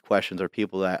ask these questions are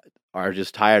people that are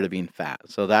just tired of being fat.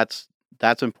 So that's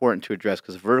important to address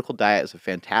because vertical diet is a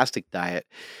fantastic diet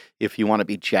if you want to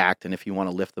be jacked and if you want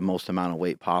to lift the most amount of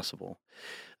weight possible.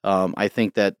 I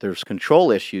think that there's control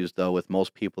issues though with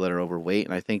most people that are overweight,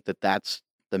 and I think that that's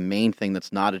the main thing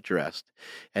that's not addressed.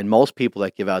 And most people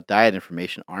that give out diet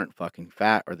information aren't fucking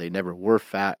fat or they never were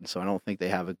fat, and so I don't think they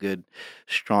have a good,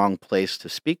 strong place to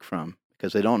speak from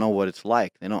because they don't know what it's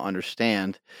like. They don't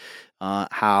understand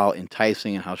how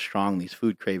enticing and how strong these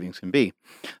food cravings can be.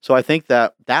 So I think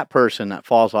that that person that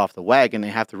falls off the wagon, they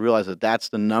have to realize that that's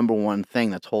the number one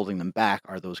thing that's holding them back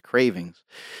are those cravings.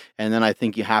 And then I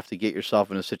think you have to get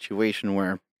yourself in a situation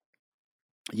where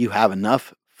you have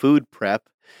enough food prep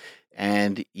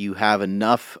and you have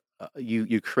enough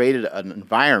you created an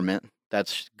environment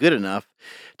that's good enough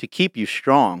to keep you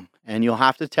strong, and you'll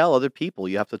have to tell other people.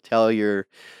 You have to tell your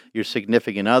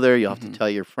significant other, you'll have to Mhm. tell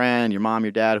your friend, your mom,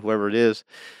 your dad, whoever it is.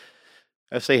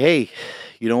 I say, hey,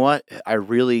 you know what, I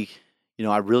really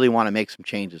want to make some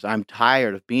changes. I'm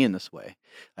tired of being this way.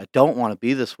 I don't want to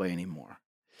be this way anymore,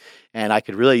 and I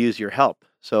could really use your help.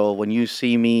 So when you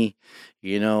see me,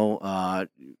 you know uh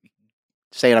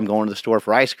saying I'm going to the store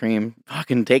for ice cream,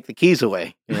 fucking take the keys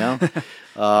away. Yeah.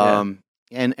 Um,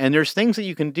 and there's things that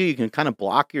you can do. You can kind of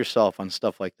block yourself on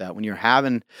stuff like that when you're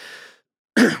having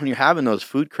when you're having those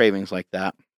food cravings like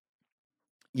that.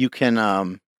 You can,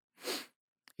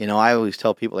 I always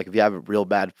tell people like if you have a real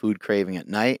bad food craving at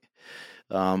night,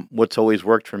 what's always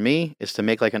worked for me is to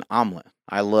make like an omelet.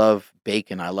 I love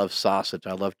bacon. I love sausage.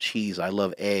 I love cheese. I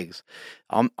love eggs.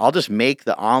 I'll just make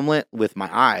the omelet with my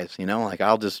eyes. Like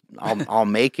I'll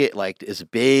make it like as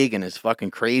big and as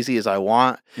fucking crazy as I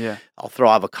want. Yeah. I'll throw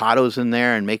avocados in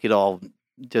there and make it all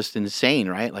just insane,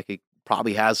 right? Like it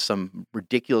probably has some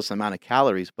ridiculous amount of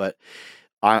calories, but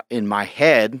in my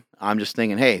head, I'm just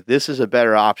thinking, hey, this is a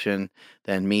better option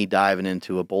than me diving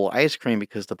into a bowl of ice cream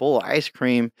because the bowl of ice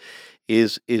cream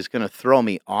is going to throw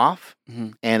me off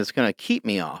Mhm. and it's going to keep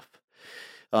me off.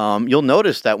 You'll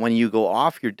notice that when you go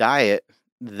off your diet,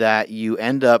 that you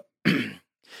end up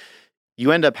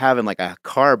having like a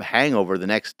carb hangover the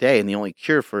next day, and the only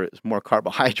cure for it is more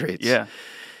carbohydrates. Yeah.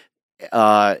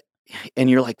 Uh, and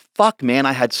you're like, "Fuck, man!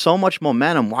 I had so much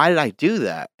momentum. Why did I do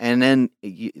that?" And then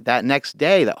that next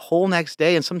day, that whole next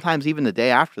day, and sometimes even the day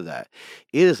after that,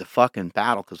 it is a fucking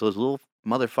battle because those little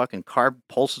motherfucking carb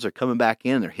pulses are coming back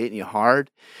in. They're hitting you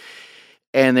hard,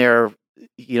 and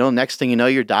next thing you know,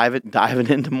 you're diving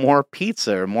into more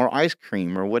pizza or more ice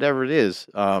cream or whatever it is.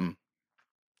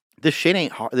 This shit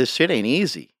ain't hard. This shit ain't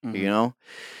easy. Mhm.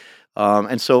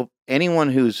 And so anyone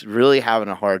who's really having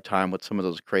a hard time with some of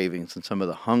those cravings and some of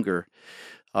the hunger,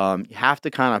 you have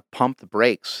to kind of pump the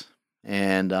brakes.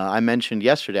 And I mentioned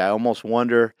yesterday, I almost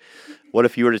wonder, what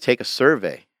if you were to take a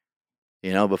survey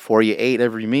before you ate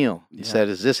every meal. You Yeah. said,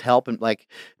 is this helping? Like,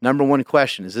 number one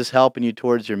question, is this helping you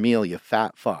towards your meal, you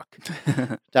fat fuck?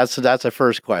 That's the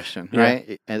first question, Yeah.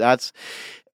 right? And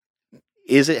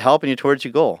is it helping you towards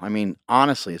your goal? I mean,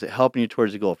 honestly, is it helping you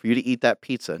towards your goal for you to eat that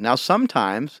pizza? Now,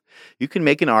 sometimes you can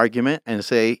make an argument and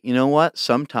say, you know what?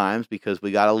 Sometimes, because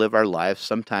we got to live our life,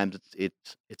 sometimes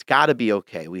it's got to be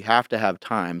okay. We have to have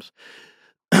times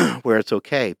where it's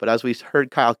okay. But as we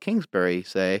heard Kyle Kingsbury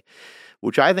say,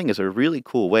 which I think is a really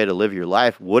cool way to live your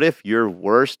life, what if your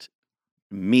worst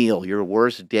meal, your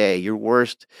worst day, your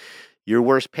worst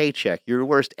paycheck, your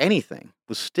worst anything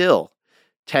was still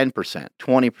 10%,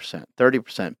 20%,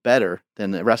 30% better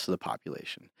than the rest of the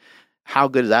population? How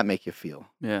good does that make you feel?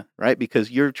 Yeah. Right?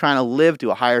 Because you're trying to live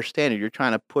to a higher standard. You're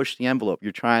trying to push the envelope.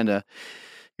 You're trying to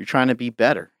be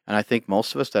better. And I think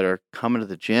most of us that are coming to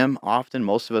the gym often,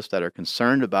 most of us that are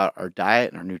concerned about our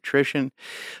diet and our nutrition,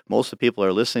 most of the people that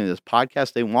are listening to this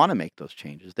podcast, they want to make those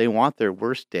changes. They want their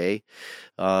worst day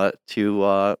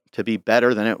to be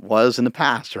better than it was in the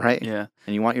past, right? Yeah.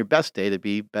 And you want your best day to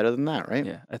be better than that, right?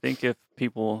 Yeah. I think if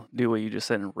people do what you just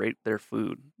said and rate their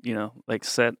food, like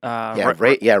set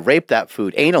Rape that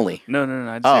food anally. No,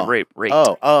 I just say rape.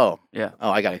 Yeah. Oh,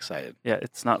 I got excited. Yeah,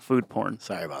 it's not food porn.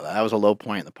 Sorry about that. That was a low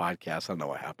point in the podcast. I don't know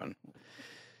what happened.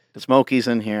 Smokey's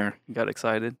in here. You got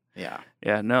excited? Yeah.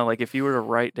 Yeah, no, like if you were to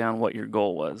write down what your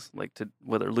goal was, like to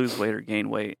whether lose weight or gain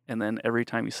weight, and then every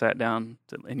time you sat down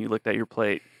and you looked at your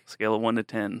plate, scale of 1 to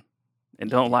 10, and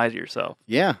don't lie to yourself.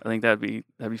 Yeah. I think that'd be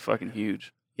fucking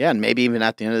huge. Yeah, and maybe even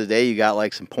at the end of the day, you got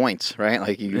like some points, right?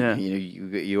 Like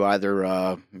you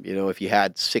either if you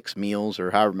had 6 meals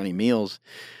or however many meals,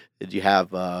 did you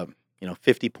have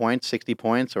 50 points, 60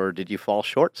 points, or did you fall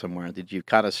short somewhere? Did you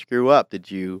kind of screw up? Did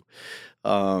you?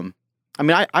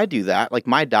 I do that. Like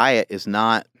my diet is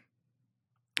not.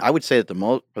 I would say that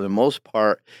for the most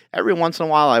part, every once in a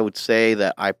while, I would say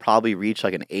that I probably reach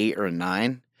like an 8 or a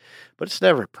 9, but it's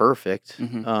never perfect.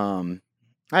 Mm-hmm.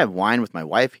 I have wine with my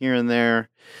wife here and there,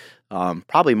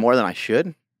 probably more than I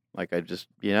should. Like I just,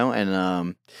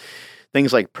 and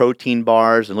things like protein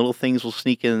bars and little things will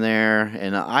sneak in there.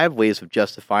 And I have ways of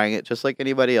justifying it just like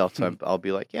anybody else. I'll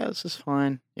be like, yeah, this is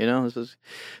fine.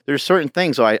 There's certain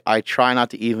things I try not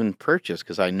to even purchase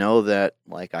because I know that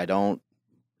like I don't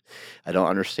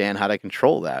understand how to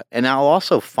control that. And I'll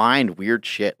also find weird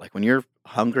shit. Like when you're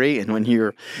hungry and when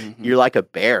you're like a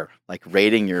bear, like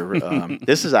rating your,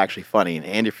 this is actually funny. And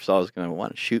Andy Frisell is going to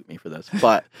want to shoot me for this,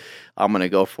 but I'm going to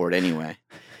go for it anyway.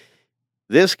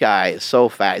 This guy is so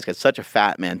fat. He's got such a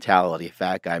fat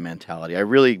guy mentality. I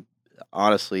really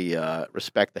honestly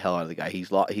respect the hell out of the guy.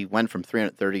 He went from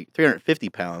 350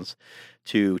 pounds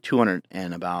to 200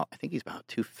 and I think he's about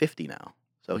 250 now.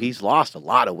 So he's lost a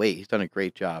lot of weight. He's done a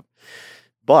great job.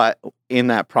 But in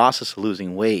that process of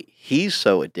losing weight, he's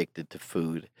so addicted to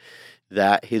food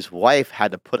that his wife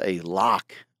had to put a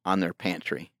lock on their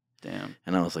pantry. Damn.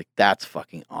 And I was like, that's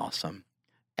fucking awesome.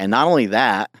 And not only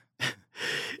that,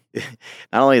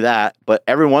 but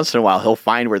every once in a while he'll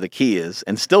find where the key is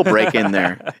and still break in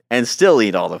there and still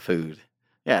eat all the food.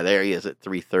 Yeah, there he is at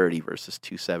 330 versus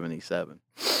 277.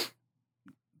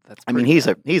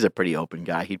 He's a pretty open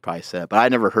guy. He'd probably say it, but I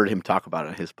never heard him talk about it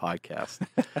on his podcast.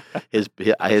 his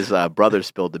brother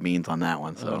spilled the beans on that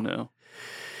one. So. Oh no.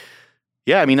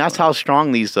 Yeah, that's how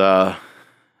strong these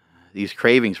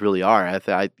cravings really are.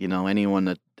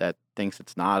 Anyone that thinks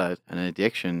it's not an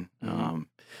addiction,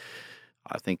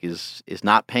 I think is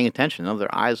not paying attention.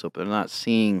 Their eyes open. They're not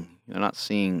seeing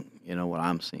what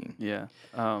I'm seeing. Yeah.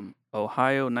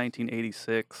 Ohio,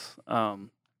 1986.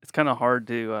 It's kind of hard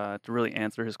to really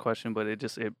answer his question, but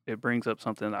it brings up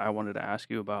something that I wanted to ask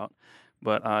you about.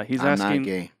 But he's asking. I'm not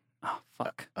gay. Oh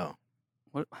fuck.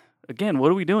 What? Again,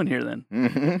 what are we doing here then?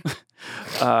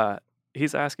 Mm-hmm.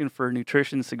 He's asking for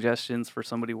nutrition suggestions for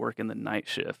somebody working the night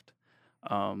shift.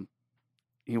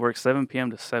 He works 7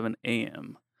 p.m. to 7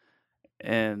 a.m.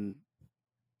 And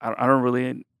I don't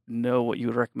really know what you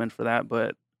would recommend for that,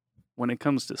 but when it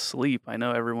comes to sleep, I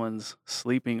know everyone's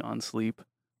sleeping on sleep.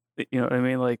 You know what I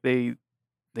mean? Like they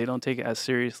don't take it as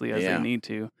seriously as they need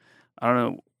to. I don't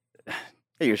know.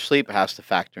 Hey, your sleep has to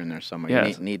factor in there somewhere. Yeah.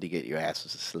 You need to get your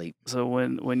asses to sleep. So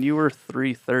when you were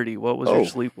 330, what was your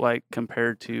sleep like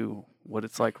compared to what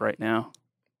it's like right now?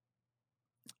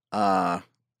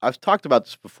 I've talked about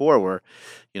this before where,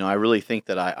 I really think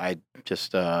that I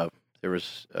just, there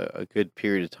was a good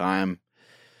period of time,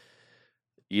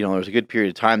 there was a good period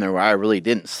of time there where I really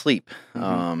didn't sleep.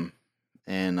 Mm-hmm.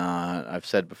 And I've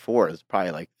said before, it's probably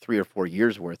like 3 or 4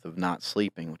 years worth of not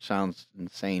sleeping, which sounds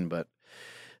insane, but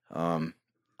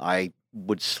I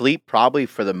would sleep probably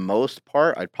for the most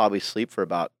part. I'd probably sleep for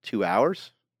about 2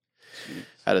 hours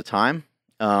at a time.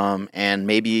 And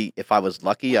maybe if I was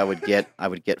lucky, I would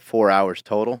get 4 hours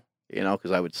total.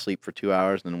 Because I would sleep for 2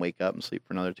 hours and then wake up and sleep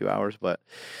for another 2 hours. But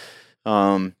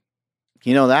um,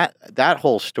 that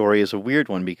whole story is a weird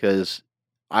one because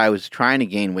I was trying to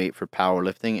gain weight for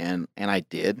powerlifting, and I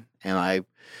did, and I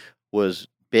was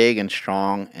big and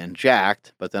strong and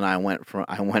jacked, but then I went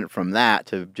from that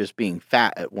to just being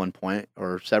fat at one point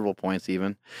or several points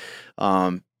even,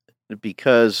 um,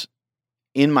 because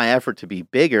in my effort to be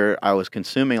bigger, I was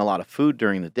consuming a lot of food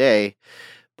during the day,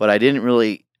 but I didn't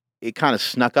really. It kind of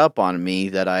snuck up on me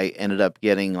that I ended up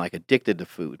getting like addicted to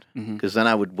food Mm-hmm. because then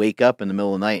I would wake up in the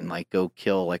middle of the night and like go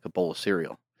kill like a bowl of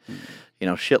cereal,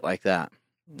 shit like that.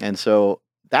 And so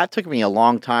that took me a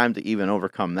long time to even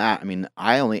overcome that. I mean,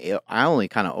 I only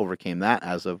kind of overcame that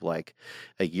as of like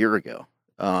a year ago.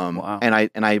 Wow.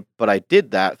 But I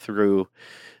did that through,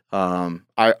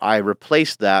 I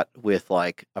replaced that with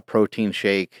like a protein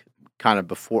shake kind of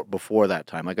before that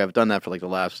time. Like I've done that for like the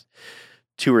last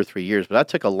 2 or 3 years, but that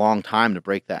took a long time to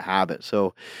break that habit.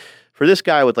 So for this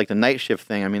guy with like the night shift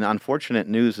thing, I mean, unfortunate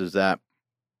news is that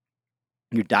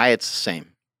your diet's the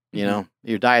same. Mm-hmm.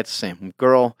 Your diet's the same.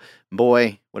 Girl,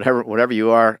 boy, whatever you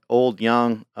are, old,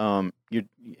 young, you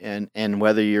and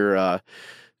whether you're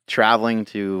traveling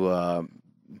to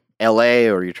L.A.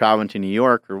 or you're traveling to New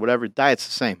York or whatever, diet's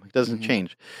the same. It doesn't Mm-hmm.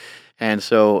 change. And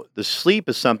so the sleep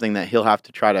is something that he'll have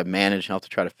to try to manage. He'll have to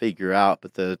try to figure out.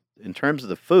 But in terms of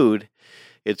the food,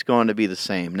 it's going to be the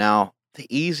same. Now, the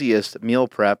easiest meal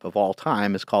prep of all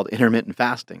time is called intermittent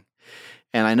fasting.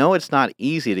 And I know it's not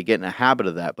easy to get in a habit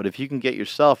of that, but if you can get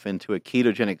yourself into a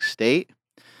ketogenic state,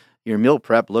 your meal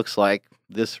prep looks like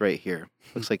this right here.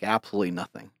 Looks like absolutely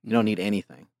nothing. You don't need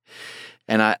anything.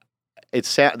 And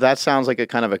that sounds like a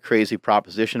kind of a crazy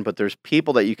proposition, but there's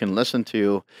people that you can listen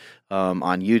to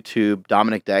on YouTube.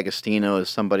 Dominic D'Agostino is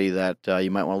somebody that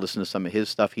you might want to listen to some of his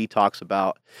stuff. He talks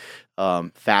about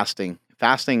fasting.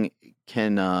 Fasting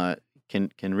can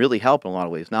really help in a lot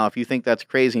of ways. Now, if you think that's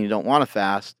crazy and you don't want to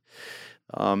fast,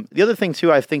 the other thing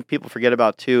too, I think people forget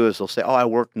about too, is they'll say, "Oh, I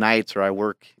work nights or I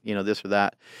work, this or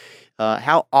that."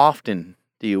 How often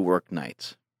do you work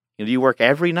nights? Do you work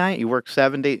every night? You work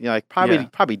 7 days? Like Yeah.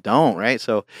 probably don't, right?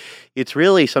 So it's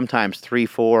really sometimes 3,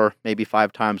 4, maybe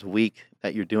 5 times a week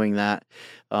that you're doing that.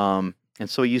 And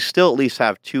so you still at least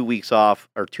have 2 weeks off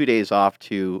or 2 days off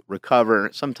to recover.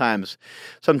 Sometimes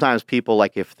people,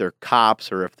 like if they're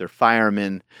cops or if they're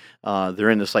firemen, they're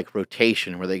in this like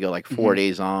rotation where they go like 4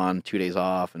 days on, 2 days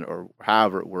off, or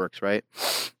however it works, right?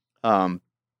 Um,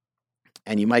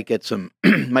 and you might get some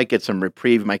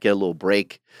reprieve, you might get a little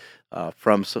break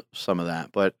from some of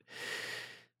that. But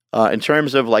in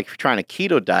terms of like if you're trying a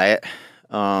keto diet,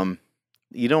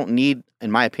 you don't need, in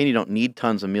my opinion, you don't need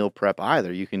tons of meal prep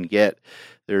either.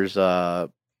 There's a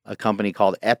company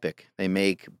called Epic. They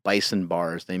make bison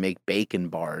bars. They make bacon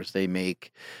bars. They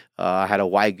make, I had a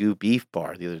Wagyu beef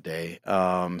bar the other day.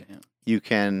 Damn. You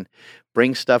can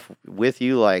bring stuff with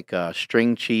you like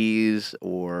string cheese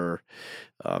or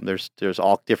there's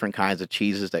all different kinds of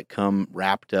cheeses that come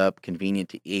wrapped up, convenient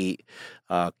to eat.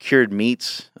 Cured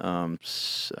meats.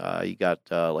 You got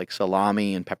like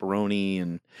salami and pepperoni,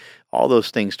 and all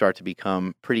those things start to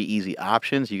become pretty easy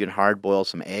options. You can hard boil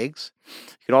some eggs.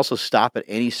 You can also stop at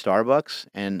any Starbucks,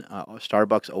 and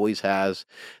Starbucks always has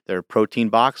their protein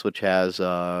box, which has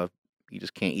you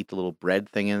just can't eat the little bread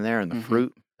thing in there and the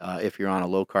fruit if you're on a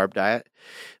low carb diet,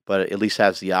 but it at least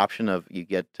has the option of you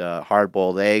get hard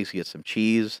boiled eggs, you get some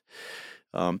cheese.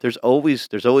 There's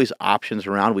always options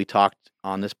around. We talked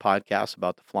on this podcast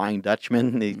about the Flying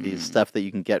Dutchman, the stuff that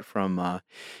you can get from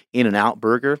In-N-Out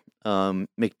Burger.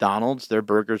 McDonald's, their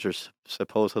burgers are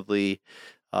supposedly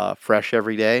fresh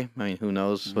every day. I mean, who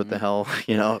knows what the hell,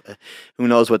 who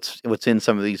knows what's in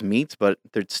some of these meats, but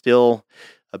they're still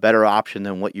a better option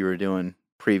than what you were doing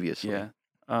previously. Yeah.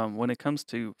 When it comes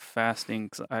to fasting,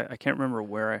 'cause I can't remember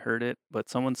where I heard it, but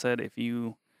someone said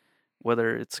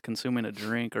whether it's consuming a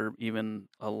drink or even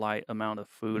a light amount of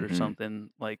food or Mhm.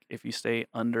 something, like if you stay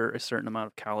under a certain amount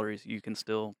of calories, you can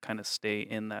still kind of stay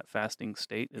in that fasting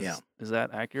state. Yeah. Is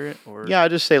that accurate or? Yeah, I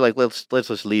just say like let's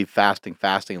just leave fasting.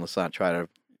 Let's not try to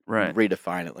Right.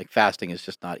 redefine it. Like fasting is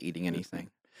just not eating anything.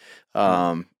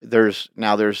 Yeah.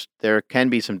 There can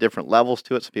be some different levels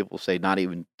to it. Some people say don't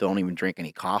even drink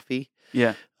any coffee.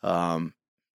 Yeah.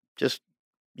 Just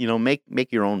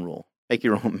make your own rule. Make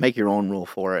your own rule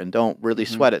for it, and don't really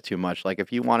sweat it too much. Like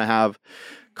if you want to have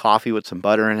coffee with some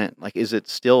butter in it, like is it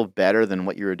still better than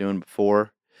what you were doing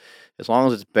before? As long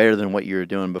as it's better than what you were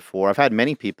doing before. I've had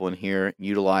many people in here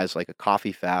utilize like a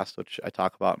coffee fast, which I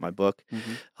talk about in my book,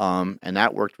 and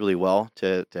that worked really well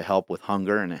to help with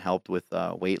hunger, and it helped with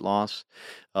weight loss.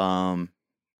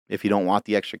 if you don't want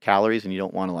the extra calories and you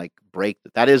don't want to like break.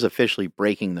 That is officially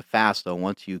breaking the fast though.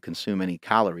 Once you consume any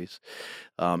calories,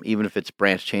 even if it's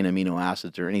branched chain amino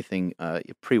acids or anything,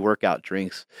 pre-workout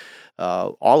drinks,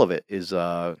 all of it is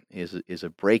a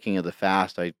breaking of the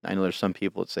fast. I know there's some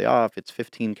people that say, oh, if it's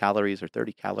 15 calories or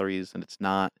 30 calories, and it's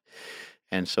not.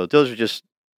 And so those are just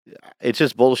it's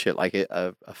just bullshit. Like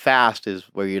a fast is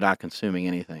where you're not consuming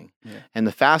anything, Yeah. and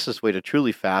the fastest way to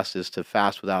truly fast is to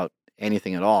fast without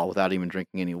anything at all, without even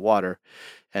drinking any water,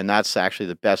 and that's actually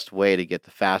the best way to get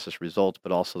the fastest results,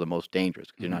 but also the most dangerous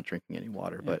because you're Mhm. not drinking any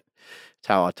water. Yeah. But it's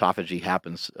how autophagy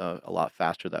happens a lot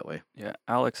faster that way. Yeah.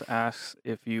 Alex asks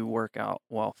if you work out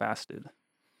while fasted.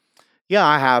 Yeah,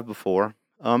 I have before.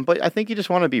 But I think you just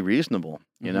want to be reasonable.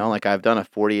 Mhm. Like I've done a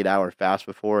 48-hour fast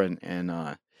before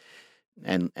and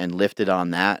lifted on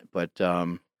that. But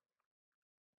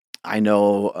I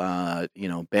know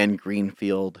Ben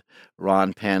Greenfield,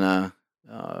 Ron Penna,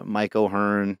 Mike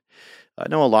O'Hearn. I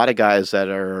know a lot of guys that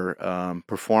are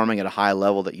performing at a high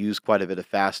level that use quite a bit of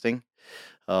fasting.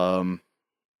 Um,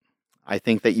 I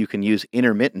think that you can use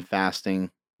intermittent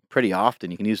fasting pretty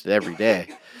often. You can use it every day.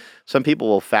 Some people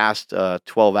will fast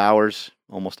 12 hours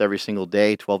almost every single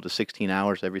day, 12 to 16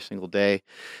 hours every single day.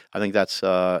 I think that's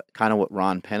kind of what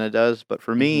Ron Penna does. But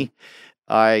for Mhm. me,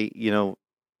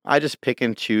 I just pick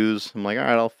and choose. I'm like, all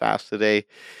right, I'll fast today.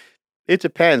 It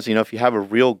depends. If you have a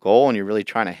real goal and you're really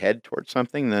trying to head towards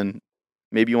something, then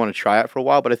maybe you want to try it for a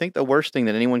while. But I think the worst thing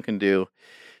that anyone can do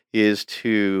is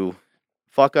to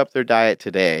fuck up their diet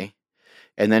today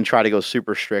and then try to go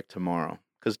super strict tomorrow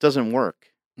because it doesn't work.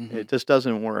 Mhm. It just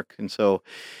doesn't work. And so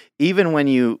even when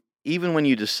you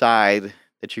decide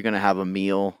that you're going to have a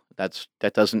meal that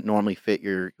doesn't normally fit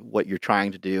what you're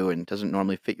trying to do and doesn't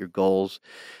normally fit your goals,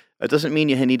 it doesn't mean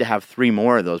you need to have 3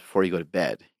 more of those before you go to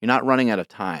bed. You're not running out of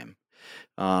time.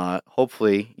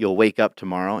 Hopefully, you'll wake up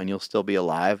tomorrow and you'll still be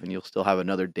alive and you'll still have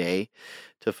another day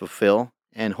to fulfill.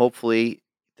 And hopefully,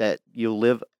 that you'll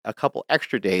live a couple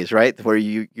extra days, right? Where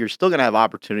you're still going to have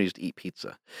opportunities to eat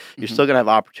pizza. You're Mhm. still going to have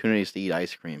opportunities to eat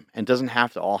ice cream. And it doesn't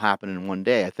have to all happen in one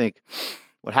day. I think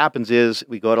what happens is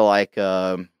we go to like,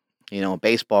 a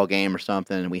baseball game or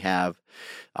something and we have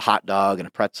a hot dog and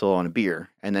a pretzel and a beer.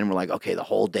 And then we're like, okay, the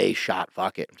whole day shot.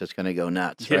 Fuck it. I'm just going to go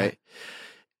nuts, Yeah. right?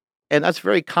 And that's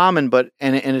very common, but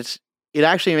it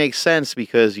actually makes sense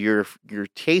because your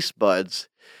taste buds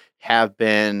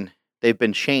they've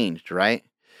been changed, right?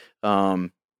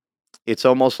 Um, it's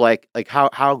almost like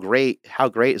how great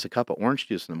is a cup of orange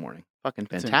juice in the morning? Fucking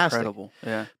It's fantastic. incredible.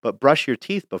 Yeah. But brush your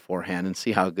teeth beforehand and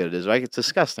see how good it is, right? It's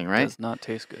disgusting, right? Does not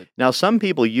taste good. Now some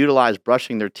people utilize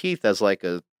brushing their teeth as like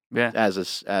Yeah. as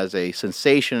a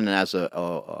sensation and as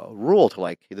a rule to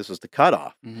like this is the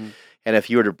cutoff. Mhm. And if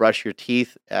you were to brush your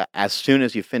teeth as soon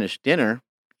as you finish dinner,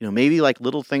 maybe like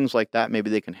little things like that, maybe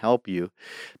they can help you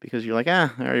because you're like, I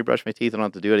already brushed my teeth. I don't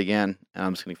have to do it again. And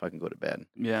I'm just going to fucking go to bed.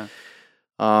 Yeah.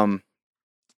 Um,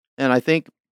 and I think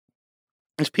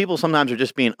these people sometimes are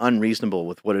just being unreasonable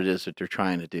with what it is that they're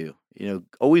trying to do.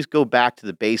 Always go back to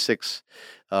the basics.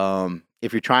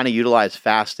 If you're trying to utilize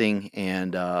fasting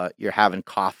and you're having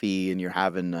coffee and you're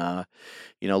having a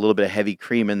little bit of heavy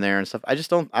cream in there and stuff, I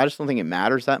just don't think it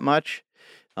matters that much.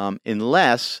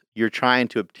 Unless you're trying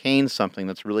to obtain something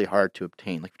that's really hard to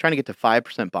obtain. Like if you're trying to get to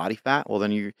 5% body fat, well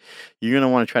then you're gonna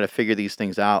want to try to figure these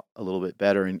things out a little bit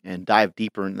better and dive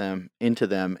deeper into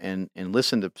them and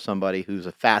listen to somebody who's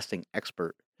a fasting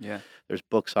expert. Yeah. There's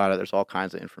books on it, there's all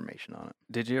kinds of information on it.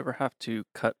 Did you ever have to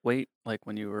cut weight like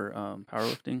when you were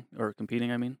powerlifting or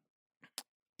competing? I mean,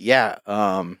 Yeah,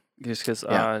 just because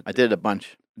yeah, I did it a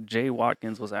bunch. Jay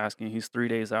Watkins was asking, he's 3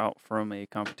 days out from a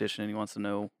competition, and he wants to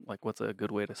know like what's a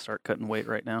good way to start cutting weight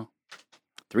right now.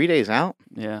 3 days out?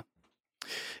 Yeah.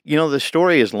 The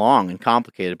story is long and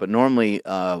complicated, but normally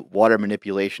water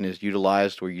manipulation is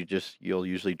utilized where you'll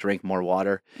usually drink more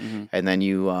water Mhm. and then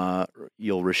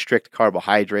you'll restrict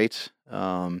carbohydrates.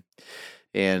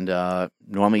 And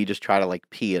normally you just try to like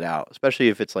pee it out, especially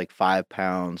if it's like 5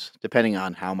 pounds, depending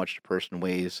on how much the person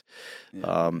weighs.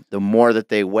 Yeah. The more that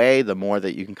they weigh, the more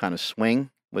that you can kind of swing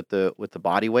with the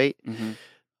body weight. Mhm.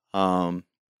 Um,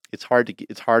 it's hard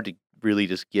to really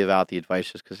just give out the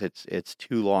advice just because it's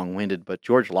too long winded. But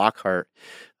George Lockhart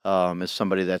is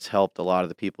somebody that's helped a lot of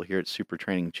the people here at Super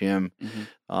Training Gym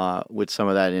Mhm. with some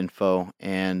of that info.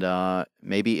 And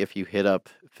maybe if you hit up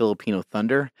Filipino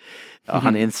Thunder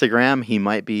on Instagram, he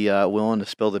might be willing to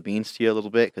spill the beans to you a little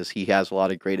bit because he has a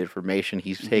lot of great information.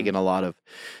 He's Mhm. taken a lot of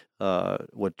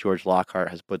what George Lockhart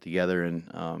has put together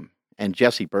and and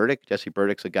Jesse Burdick. Jesse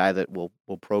Burdick's a guy that will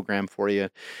program for you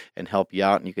and help you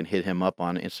out, and you can hit him up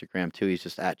on Instagram too. He's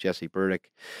just at Jesse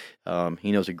Burdick.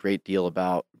 He knows a great deal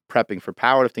about prepping for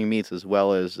powerlifting meets as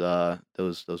well as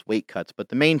those weight cuts. But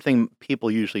the main thing people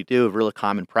usually do, a really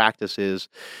common practice, is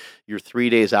you're 3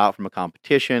 days out from a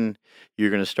competition. You're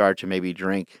going to start to maybe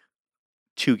drink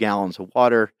 2 gallons of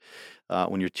water.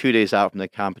 When you're 2 days out from the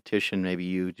competition, maybe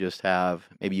you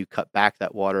cut back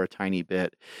that water a tiny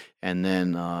bit, and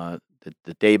then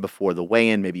the day before the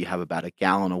weigh-in, maybe you have about a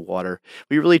gallon of water.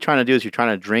 What you're really trying to do is you're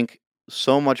trying to drink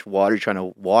so much water, you're trying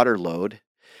to water load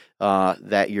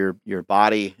that your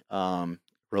body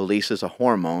releases a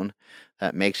hormone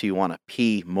that makes you want to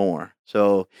pee more.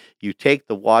 So you take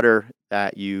the water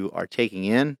that you are taking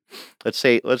in. Let's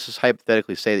just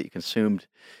hypothetically say that you consumed,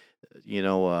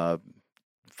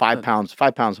 5 pounds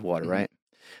of water, Mhm. right?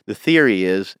 The theory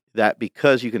is that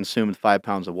because you consumed 5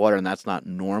 pounds of water and that's not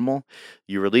normal,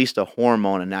 you released a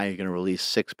hormone and now you're going to release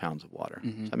 6 pounds of water.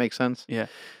 Does Mhm. that make sense? Yeah.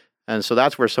 And so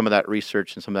that's where some of that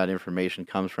research and some of that information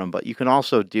comes from. But you can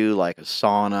also do like a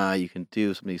sauna, you can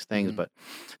do some of these things, Mhm. but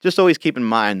just always keep in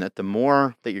mind that the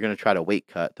more that you're going to try to weight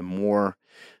cut, the more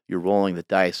you're rolling the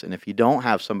dice. And if you don't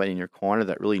have somebody in your corner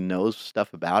that really knows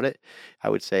stuff about it, I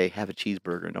would say have a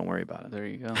cheeseburger and don't worry about it. There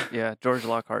you go. Yeah, George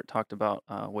Lockhart talked about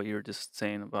what you were just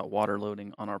saying about water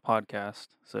loading on our podcast.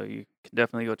 So you can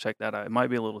definitely go check that out. It might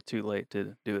be a little too late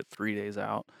to do it 3 days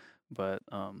out, but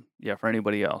yeah, for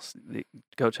anybody else,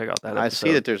 go check out that I see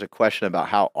that episode. there's a question about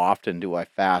how often do I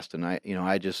fast, and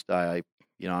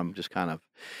I'm just kind of,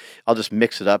 I'll just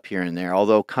mix it up here and there.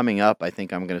 Although coming up, I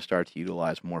think I'm going to start to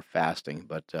utilize more fasting,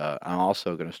 but I'm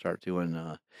also going to start doing.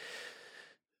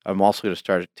 I'm also going to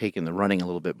start taking the running a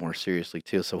little bit more seriously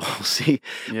too. So we'll see.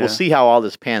 We'll Yeah. see how all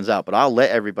this pans out. But I'll let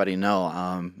everybody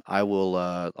know. I will.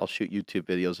 I'll shoot YouTube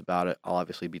videos about it. I'll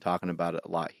obviously be talking about it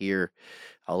a lot here.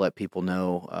 I'll let people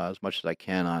know as much as I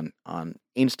can on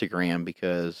Instagram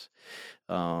because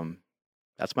um,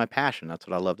 that's my passion. That's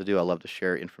what I love to do. I love to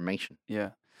share information.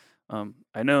 Yeah.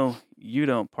 I know you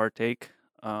don't partake,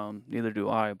 neither do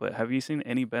I, but have you seen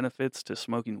any benefits to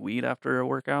smoking weed after a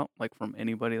workout, like from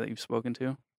anybody that you've spoken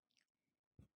to?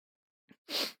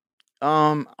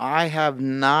 I have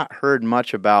not heard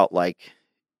much about like.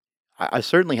 I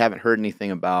certainly haven't heard anything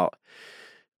about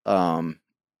um,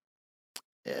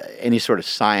 any sort of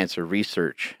science or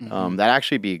research. Hmm. That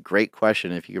actually be a great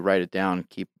question if you could write it down,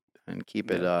 keep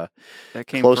it Yeah, that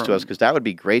came close to us from because that would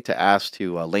be great to ask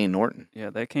to Lane Norton.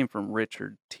 that came from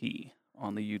Richard T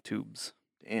on the YouTubes.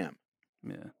 Damn.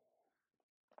 Yeah.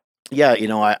 Yeah,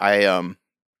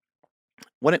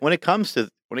 when it comes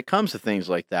to things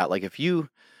like that, like if you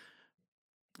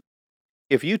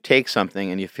take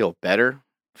something and you feel better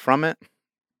from it,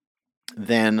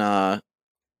 then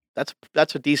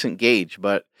that's a decent gauge.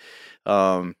 But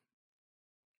um,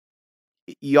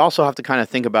 you also have to kind of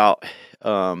think about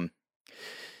um,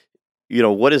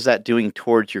 what is that doing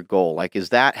towards your goal? Like, is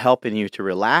that helping you to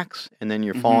relax and then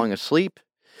you're Hmm. falling asleep?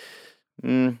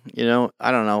 I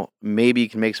don't know. Maybe you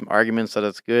can make some arguments that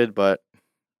it's good, but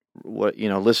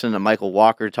listening to Michael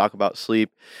Walker talk about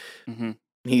sleep, Hmm.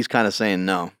 he's kind of saying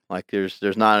no. Like, there's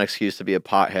not an excuse to be a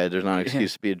pothead. There's not an Yeah.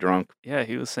 excuse to be a drunk. Yeah,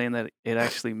 he was saying that it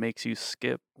actually makes you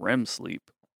skip REM sleep.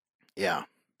 Yeah,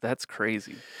 That's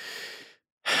crazy.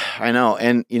 I know.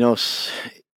 And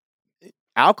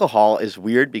alcohol is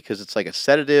weird because it's like a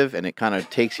sedative and it kind of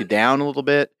takes you down a little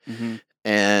bit. Hmm.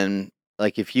 And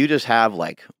like if you just have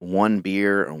like one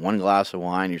beer or one glass of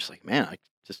wine, you're just like, man, I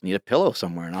just need a pillow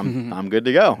somewhere and I'm good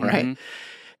to go, right? Hmm.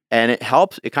 And it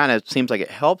helps. It kind of seems like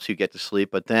it helps you get to sleep,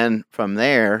 but then from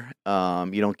there,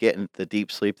 you don't get into the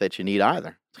deep sleep that you need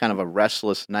either. It's kind of a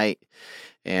restless night,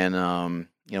 and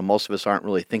most of us aren't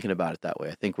really thinking about it that way.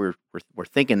 I think we're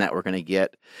thinking that we're going to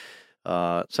get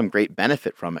some great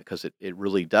benefit from it because it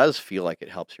really does feel like it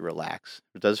helps you relax.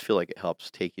 It does feel like it helps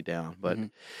take you down. But Hmm.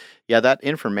 yeah, that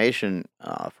information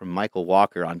from Michael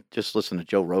Walker on just listen to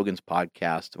Joe Rogan's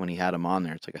podcast when he had him on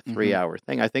there. It's like a Hmm. 3 hour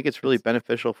thing. I think it's really It's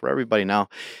beneficial for everybody. Now,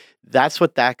 that's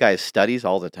what that guy studies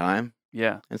all the time.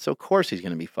 yeah. And so, of course, he's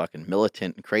going to be fucking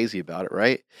militant and crazy about it,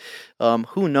 right?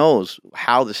 Who knows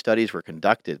how the studies were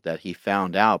conducted that he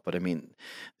found out? But I mean,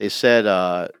 they said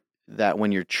that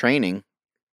when you're training,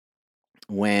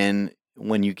 when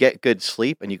you get good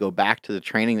sleep and you go back to the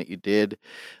training that you did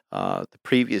the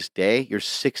previous day, you're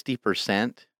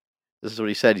 60%. This is what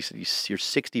he said. He said you're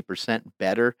 60%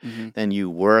 better Hmm. than you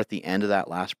were at the end of that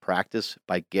last practice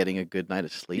by getting a good night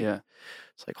of sleep. Yeah.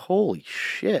 It's like, holy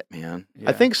shit, man. I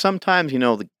Yeah. think sometimes,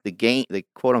 the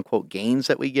quote unquote gains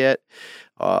that we get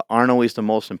aren't always the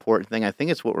most important thing. I think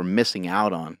it's what we're missing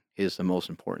out on is the most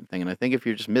important thing. And I think if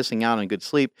you're just missing out on good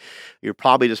sleep, you're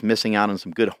probably just missing out on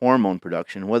some good hormone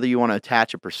production. Whether you want to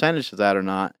attach a percentage to that or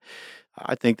not,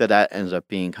 I think that that ends up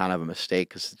being kind of a mistake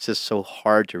because it's just so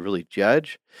hard to really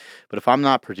judge. But if I'm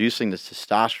not producing the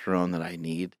testosterone that I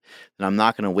need, then I'm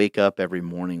not going to wake up every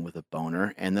morning with a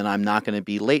boner. And then I'm not going to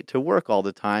be late to work all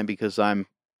the time because I'm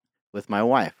with my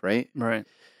wife, right? Right.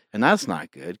 And that's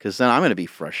not good because then I'm going to be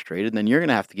frustrated. Then you're going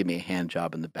to have to give me a hand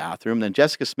job in the bathroom. Then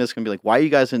Jessica Smith's going to be like, why are you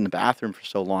guys in the bathroom for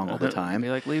so long all the time? Be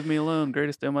like, leave me alone.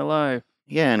 Greatest day of my life.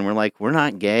 Yeah, and we're like, we're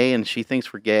not gay, and she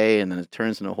thinks we're gay, and then it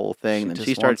turns into a whole thing, and then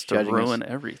she starts wants to judging us. ruin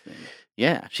everything.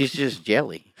 Yeah, she's just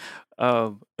jelly.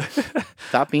 Um,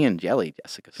 Stop being jelly,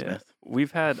 Jessica yeah, Smith.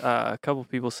 we've had a couple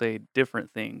people say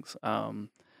different things.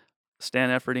 Stan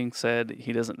Efferding said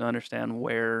he doesn't understand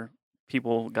where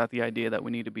people got the idea that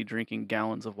we need to be drinking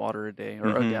gallons of water a day or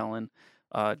a Mhm. gallon.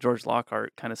 George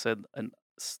Lockhart kind of said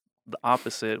the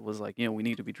opposite was like, we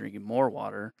need to be drinking more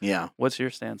water. Yeah, What's your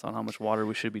stance on how much water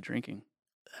we should be drinking?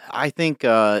 I think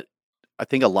a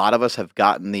lot of us have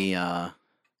gotten the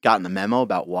memo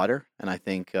about water, and I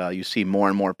think you see more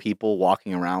and more people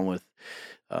walking around with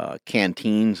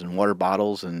canteens and water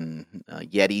bottles and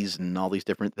Yetis and all these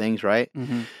different things, right?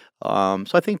 Mm-hmm.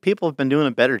 So I think people have been doing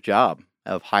a better job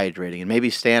of hydrating, and maybe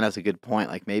Stan has a good point.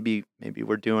 Like maybe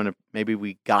we're doing maybe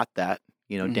we got that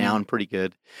Mhm. down pretty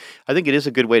good. I think it is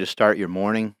a good way to start your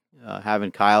morning.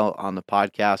 Having Kyle on the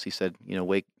podcast, he said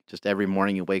wake just every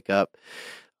morning you wake up,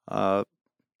 uh,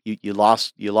 you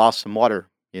lost some water.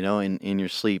 In your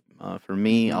sleep. For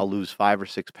me, Mhm. I'll lose 5 or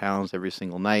 6 pounds every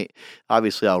single night.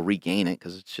 Obviously, I'll regain it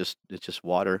because it's just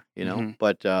water. Mhm.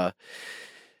 But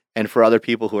and for other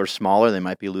people who are smaller, they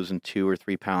might be losing 2 or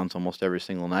 3 pounds almost every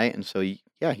single night. And so,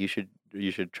 yeah, you should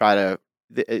try to.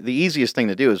 The easiest thing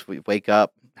to do is wake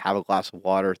up, have a glass of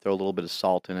water, throw a little bit of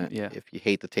salt in it. Yeah. If you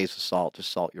hate the taste of salt, just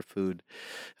salt your food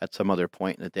at some other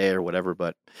point in the day or whatever.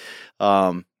 But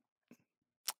um,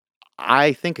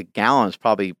 I think a gallon is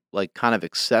probably like kind of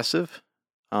excessive.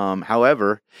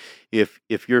 However, if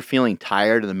you're feeling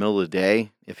tired in the middle of the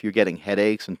day, if you're getting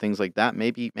headaches and things like that,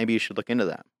 maybe you should look into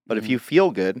that. But if Mhm. you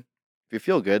feel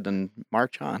good, then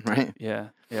march on, right? Yeah,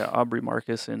 yeah. Aubrey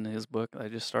Marcus in his book I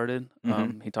just started,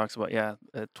 Mhm. he talks about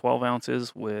 12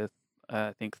 ounces with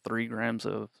I think 3 grams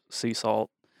of sea salt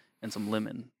and some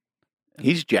lemon. And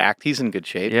He's jacked. He's in good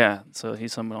shape. yeah, so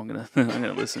he's someone I'm gonna I'm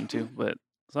gonna listen to. But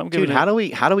so I'm Dude, giving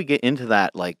it how do we get into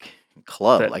that like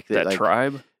club? that Like that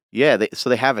tribe. yeah, so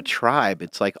they have a tribe.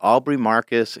 It's like Aubrey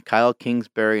Marcus, Kyle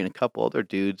Kingsbury, and a couple other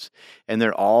dudes, and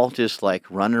they're all just like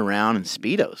running around in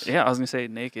speedos. Yeah, I was gonna say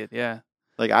naked. Yeah,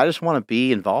 Like, I just wanna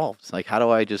be involved. Like, how do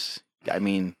I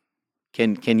mean,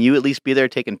 can you at least be there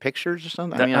taking pictures or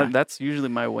something? I mean, that's usually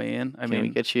my way in. I can we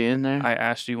mean, get you in there? I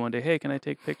asked you one day, hey, can I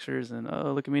take pictures? And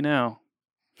oh, look at me now.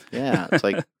 Yeah, it's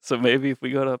like So maybe if we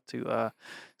go up to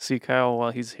see Kyle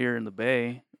while he's here in the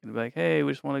Bay, and be like, "Hey,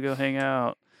 we just want to go hang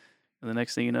out," and the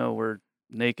next thing you know, we're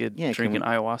naked yeah, drinking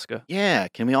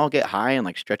ayahuasca. can we all get high and,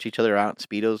 like, stretch each other out in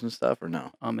Speedos and stuff or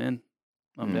no? I'm in.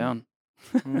 I'm Hmm, down.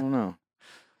 I don't know.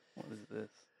 What is this?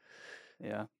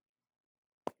 Yeah.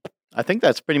 I think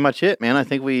that's pretty much it, man. I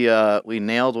think we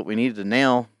nailed what we needed to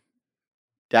nail.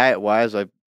 Diet-wise, I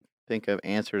think I've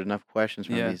answered enough questions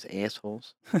from Yeah. these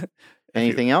assholes. If you-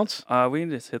 Anything else? we can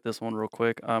just hit this one real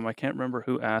quick. I can't remember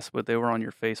who asked, but they were on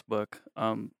your Facebook.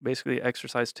 Basically,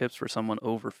 exercise tips for someone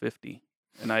over 50,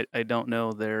 and I don't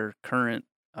know their current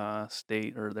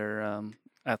state or their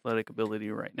athletic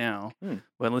ability right now, Hmm.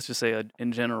 but let's just say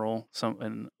in general,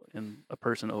 in a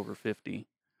person over 50.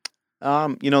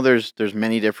 There's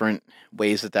many different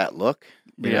ways that look.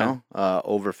 Yeah.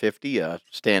 Over 50.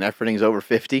 Stan Efferding's over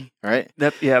 50, right?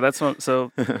 That's what.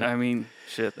 So I mean,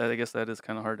 shit. I guess that is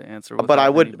kind of hard to answer. But without I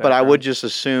any would background. just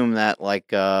assume that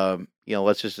like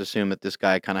let's just assume that this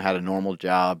guy kind of had a normal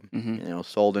job, Mhm.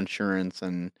 sold insurance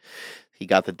and he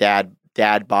got the dad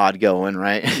bod going,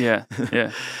 right? Yeah,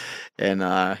 yeah.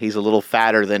 And he's a little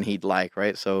fatter than he'd like,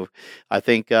 right? So I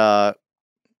think the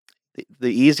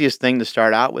easiest thing to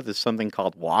start out with is something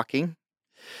called walking.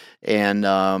 And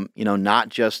not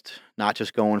just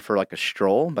going for like a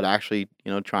stroll, but actually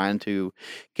trying to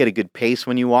get a good pace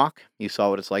when you walk. You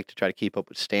saw what it's like to try to keep up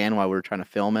with Stan while we were trying to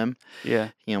film him. Yeah.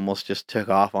 He almost just took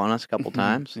off on us a couple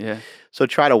times. Yeah. So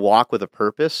try to walk with a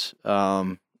purpose.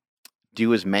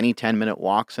 Do as many 10-minute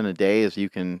walks in a day as you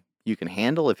can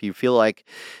handle. If you feel like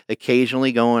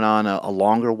occasionally going on a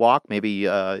longer walk, maybe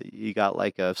you got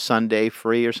like a Sunday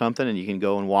free or something, and you can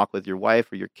go and walk with your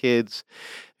wife or your kids.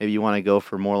 Maybe you want to go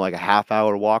for more like a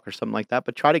half-hour walk or something like that.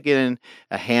 But try to get in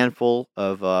a handful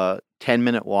of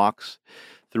 10-minute walks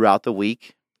throughout the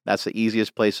week. That's the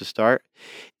easiest place to start.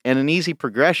 And an easy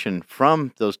progression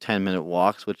from those 10-minute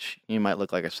walks, which you might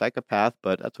look like a psychopath,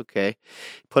 but that's okay.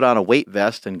 Put on a weight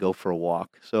vest and go for a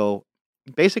walk. So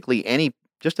basically,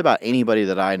 just about anybody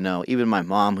that I know, even my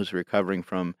mom who's recovering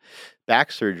from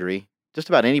back surgery, just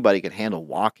about anybody can handle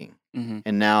walking. Mm-hmm.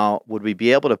 And now, would we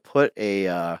be able to put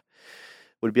a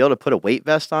weight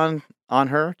vest on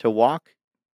her to walk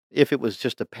if it was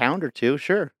just a pound or two?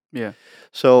 Sure. Yeah.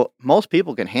 So most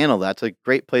people can handle that. It's a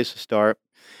great place to start.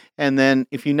 And then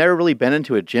if you've never really been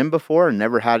into a gym before and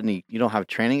never had you don't have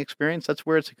training experience, that's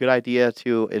where it's a good idea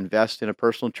to invest in a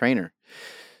personal trainer.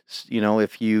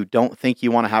 If you don't think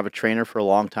you want to have a trainer for a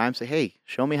long time, say, hey,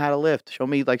 show me how to lift. Show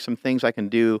me like some things I can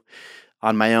do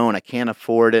on my own. I can't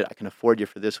afford it. I can afford you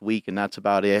for this week, and that's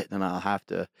about it. Then I'll have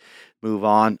to move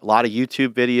on. A lot of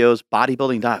YouTube videos,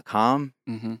 bodybuilding.com.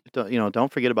 Mm-hmm.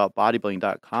 Don't forget about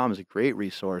bodybuilding.com is a great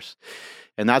resource.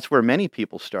 And that's where many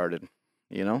people started,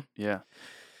 Yeah.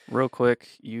 Real quick,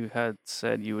 you had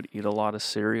said you would eat a lot of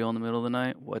cereal in the middle of the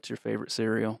night. What's your favorite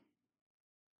cereal?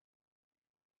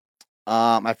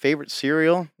 My favorite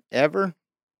cereal ever.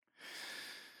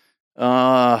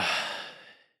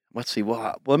 Let's see.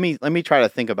 Well, let me try to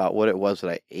think about what it was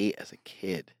that I ate as a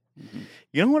kid. Mm-hmm.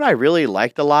 You know what I really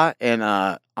liked a lot, and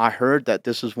I heard that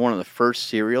this was one of the first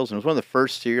cereals, and it was one of the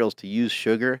first cereals to use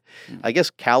sugar. Mm. I guess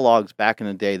Kellogg's back in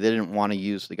the day, they didn't want to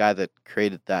use the guy that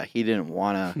created that. He didn't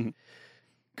want to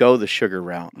go the sugar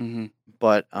route, Mm-hmm.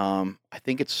 but I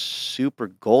think it's Super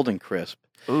Golden Crisp.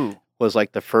 Ooh, Was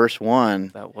like the first one.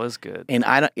 that was good.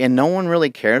 And no one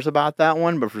really cares about that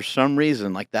one, but for some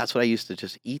reason, like that's what I used to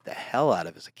just eat the hell out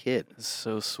of as a kid. It's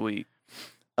so sweet.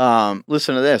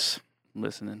 Listen to this. I'm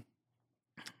listening.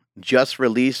 Just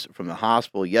released from the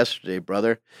hospital yesterday,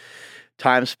 brother.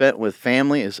 Time spent with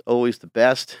family is always the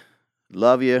best.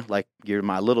 Love you like you're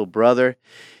my little brother.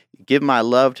 Give my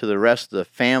love to the rest of the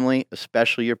family,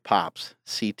 especially your pops,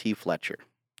 CT Fletcher.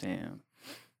 Damn.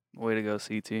 Way to go,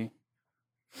 CT.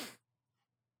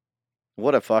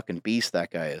 What a fucking beast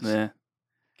that guy is. Yeah.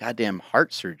 Goddamn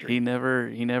heart surgery. He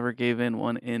never gave in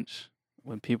 1 inch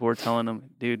when people were telling him,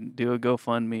 dude, do a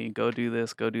GoFundMe, go do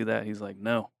this, go do that. He's like,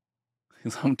 no.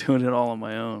 I'm doing it all on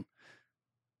my own.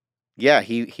 Yeah,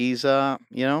 he's a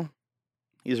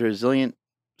resilient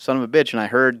son of a bitch. And I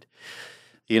heard,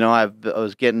 I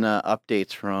was getting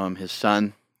updates from his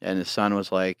son, and his son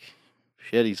was like,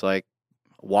 shit, he's like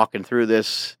walking through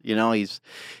this,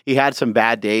 he had some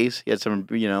bad days. He had some,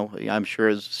 I'm sure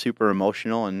it's super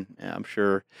emotional, and I'm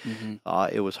sure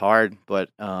it was hard, but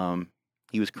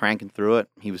he was cranking through it.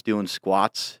 He was doing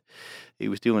squats. He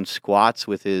was doing squats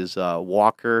with his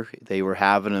walker. They were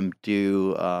having him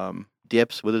do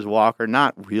dips with his walker,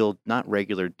 not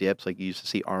regular dips like you used to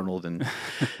see Arnold and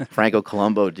Franco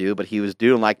Columbu do, but he was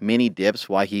doing like mini dips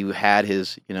while he had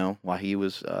his, while he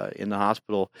was in the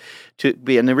hospital.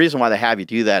 And the reason why they have you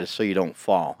do that is so you don't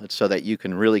fall. It's so that you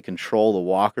can really control the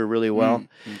walker really well,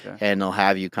 Okay. and they'll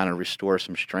have you kind of restore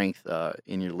some strength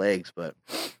in your legs. But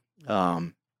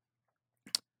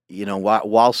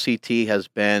while CT has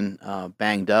been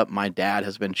banged up, my dad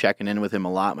has been checking in with him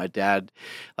a lot. My dad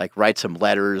like writes him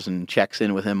letters and checks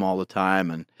in with him all the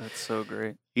time. And That's so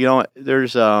great.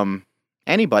 there's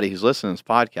anybody who's listening to this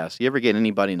podcast, you ever get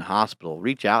anybody in the hospital,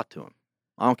 reach out to them.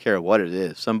 I don't care what it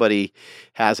is. Somebody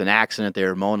has an accident, they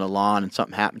were mowing the lawn and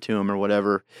something happened to them or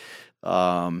whatever.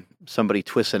 Somebody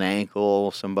twists an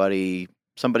ankle, somebody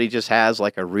just has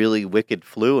like a really wicked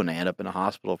flu and they end up in a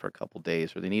hospital for a couple of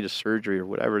days, or they need a surgery or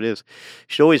whatever it is. You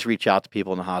should always reach out to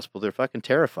people in the hospital. They're fucking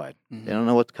terrified. Mm-hmm. They don't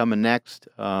know what's coming next.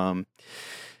 And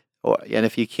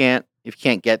if you can't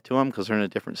get to them because they're in a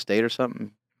different state or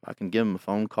something, I can give them a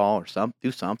phone call or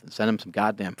do something. Send them some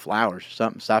goddamn flowers or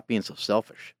something. Stop being so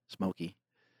selfish, Smokey.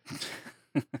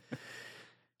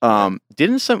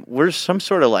 Where's some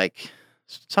sort of like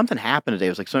something happened today? It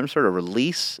was like some sort of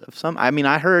release of some. I mean,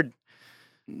 I heard.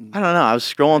 I don't know. I was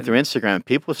scrolling through Instagram.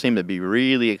 People seem to be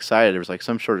really excited. There was like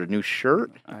some sort of new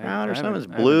shirt out or something. It's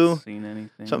blue. I haven't seen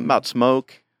anything. Something about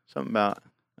smoke. Something about,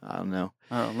 I don't know.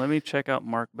 Let me check out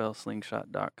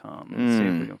markbellslingshot.com and see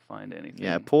if we can find anything.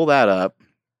 Yeah, pull that up.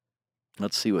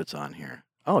 Let's see what's on here.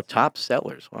 Oh, top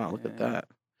sellers. Wow, look at that.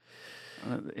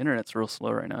 The internet's real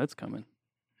slow right now. It's coming.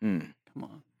 Come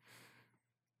on.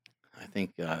 I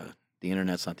think the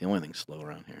internet's not the only thing slow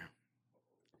around here.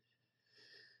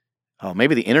 Oh,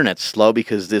 maybe the internet's slow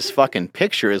because this fucking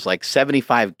picture is like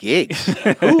 75 gigs.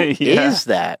 Who is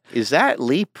that? Is that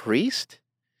Lee Priest?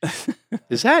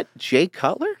 Is that Jay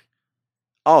Cutler?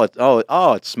 Oh,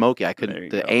 it's Smokey. I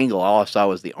couldn't. The angle, all I saw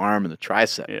was the arm and the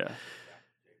tricep. Yeah.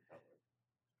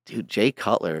 Dude, Jay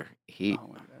Cutler.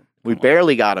 We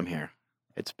barely got him here.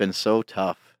 It's been so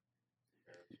tough.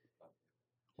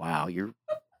 Wow, you're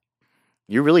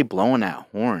really blowing that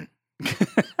horn.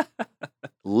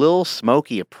 Lil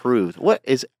Smokey approved. What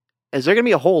is there gonna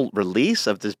be a whole release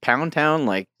of this Pound Town?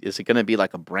 Like, is it gonna be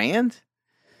like a brand?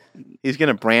 He's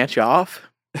gonna branch off?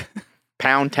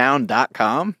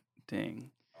 Poundtown.com?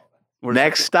 Dang.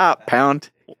 Next stop,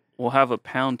 Pound. We'll have a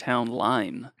Pound Town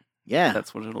line. Yeah.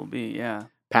 That's what it'll be, yeah.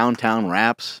 Pound Town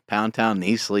wraps, Pound Town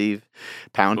knee sleeve,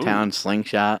 Pound Town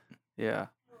slingshot. Yeah.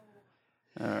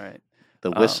 All right. The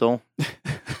whistle.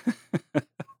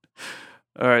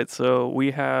 All right, so we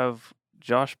have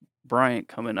Josh Bryant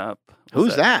coming up.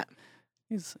 Who's that?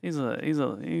 He's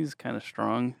kind of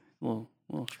strong, a little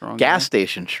strong. Gas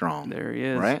station strong. There he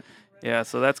is. Right? Yeah,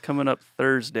 so that's coming up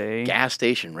Thursday. Gas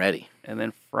station ready. And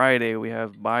then Friday we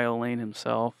have Bio Lane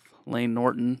himself, Lane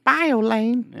Norton. Bio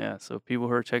Lane. Yeah, so people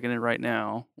who are checking it right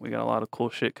now, we got a lot of cool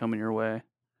shit coming your way.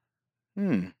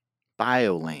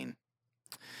 Bio Lane.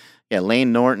 Yeah,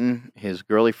 Lane Norton, his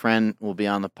girly friend, will be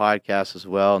on the podcast as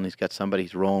well, and he's got somebody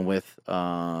he's rolling with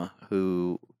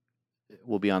who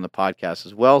will be on the podcast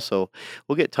as well. So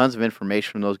we'll get tons of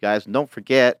information from those guys. And don't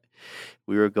forget,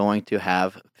 we are going to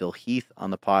have Phil Heath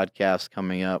on the podcast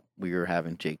coming up. We are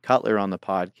having Jay Cutler on the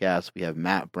podcast. We have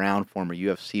Matt Brown, former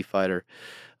UFC fighter,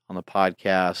 on the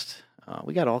podcast.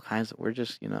 We got all kinds of. We're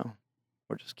just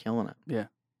killing it. Yeah,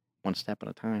 one step at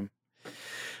a time.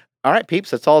 All right, peeps,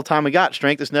 that's all the time we got.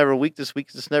 Strength is never weakness,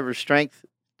 weakness is never strength.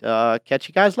 Catch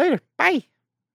you guys later. Bye.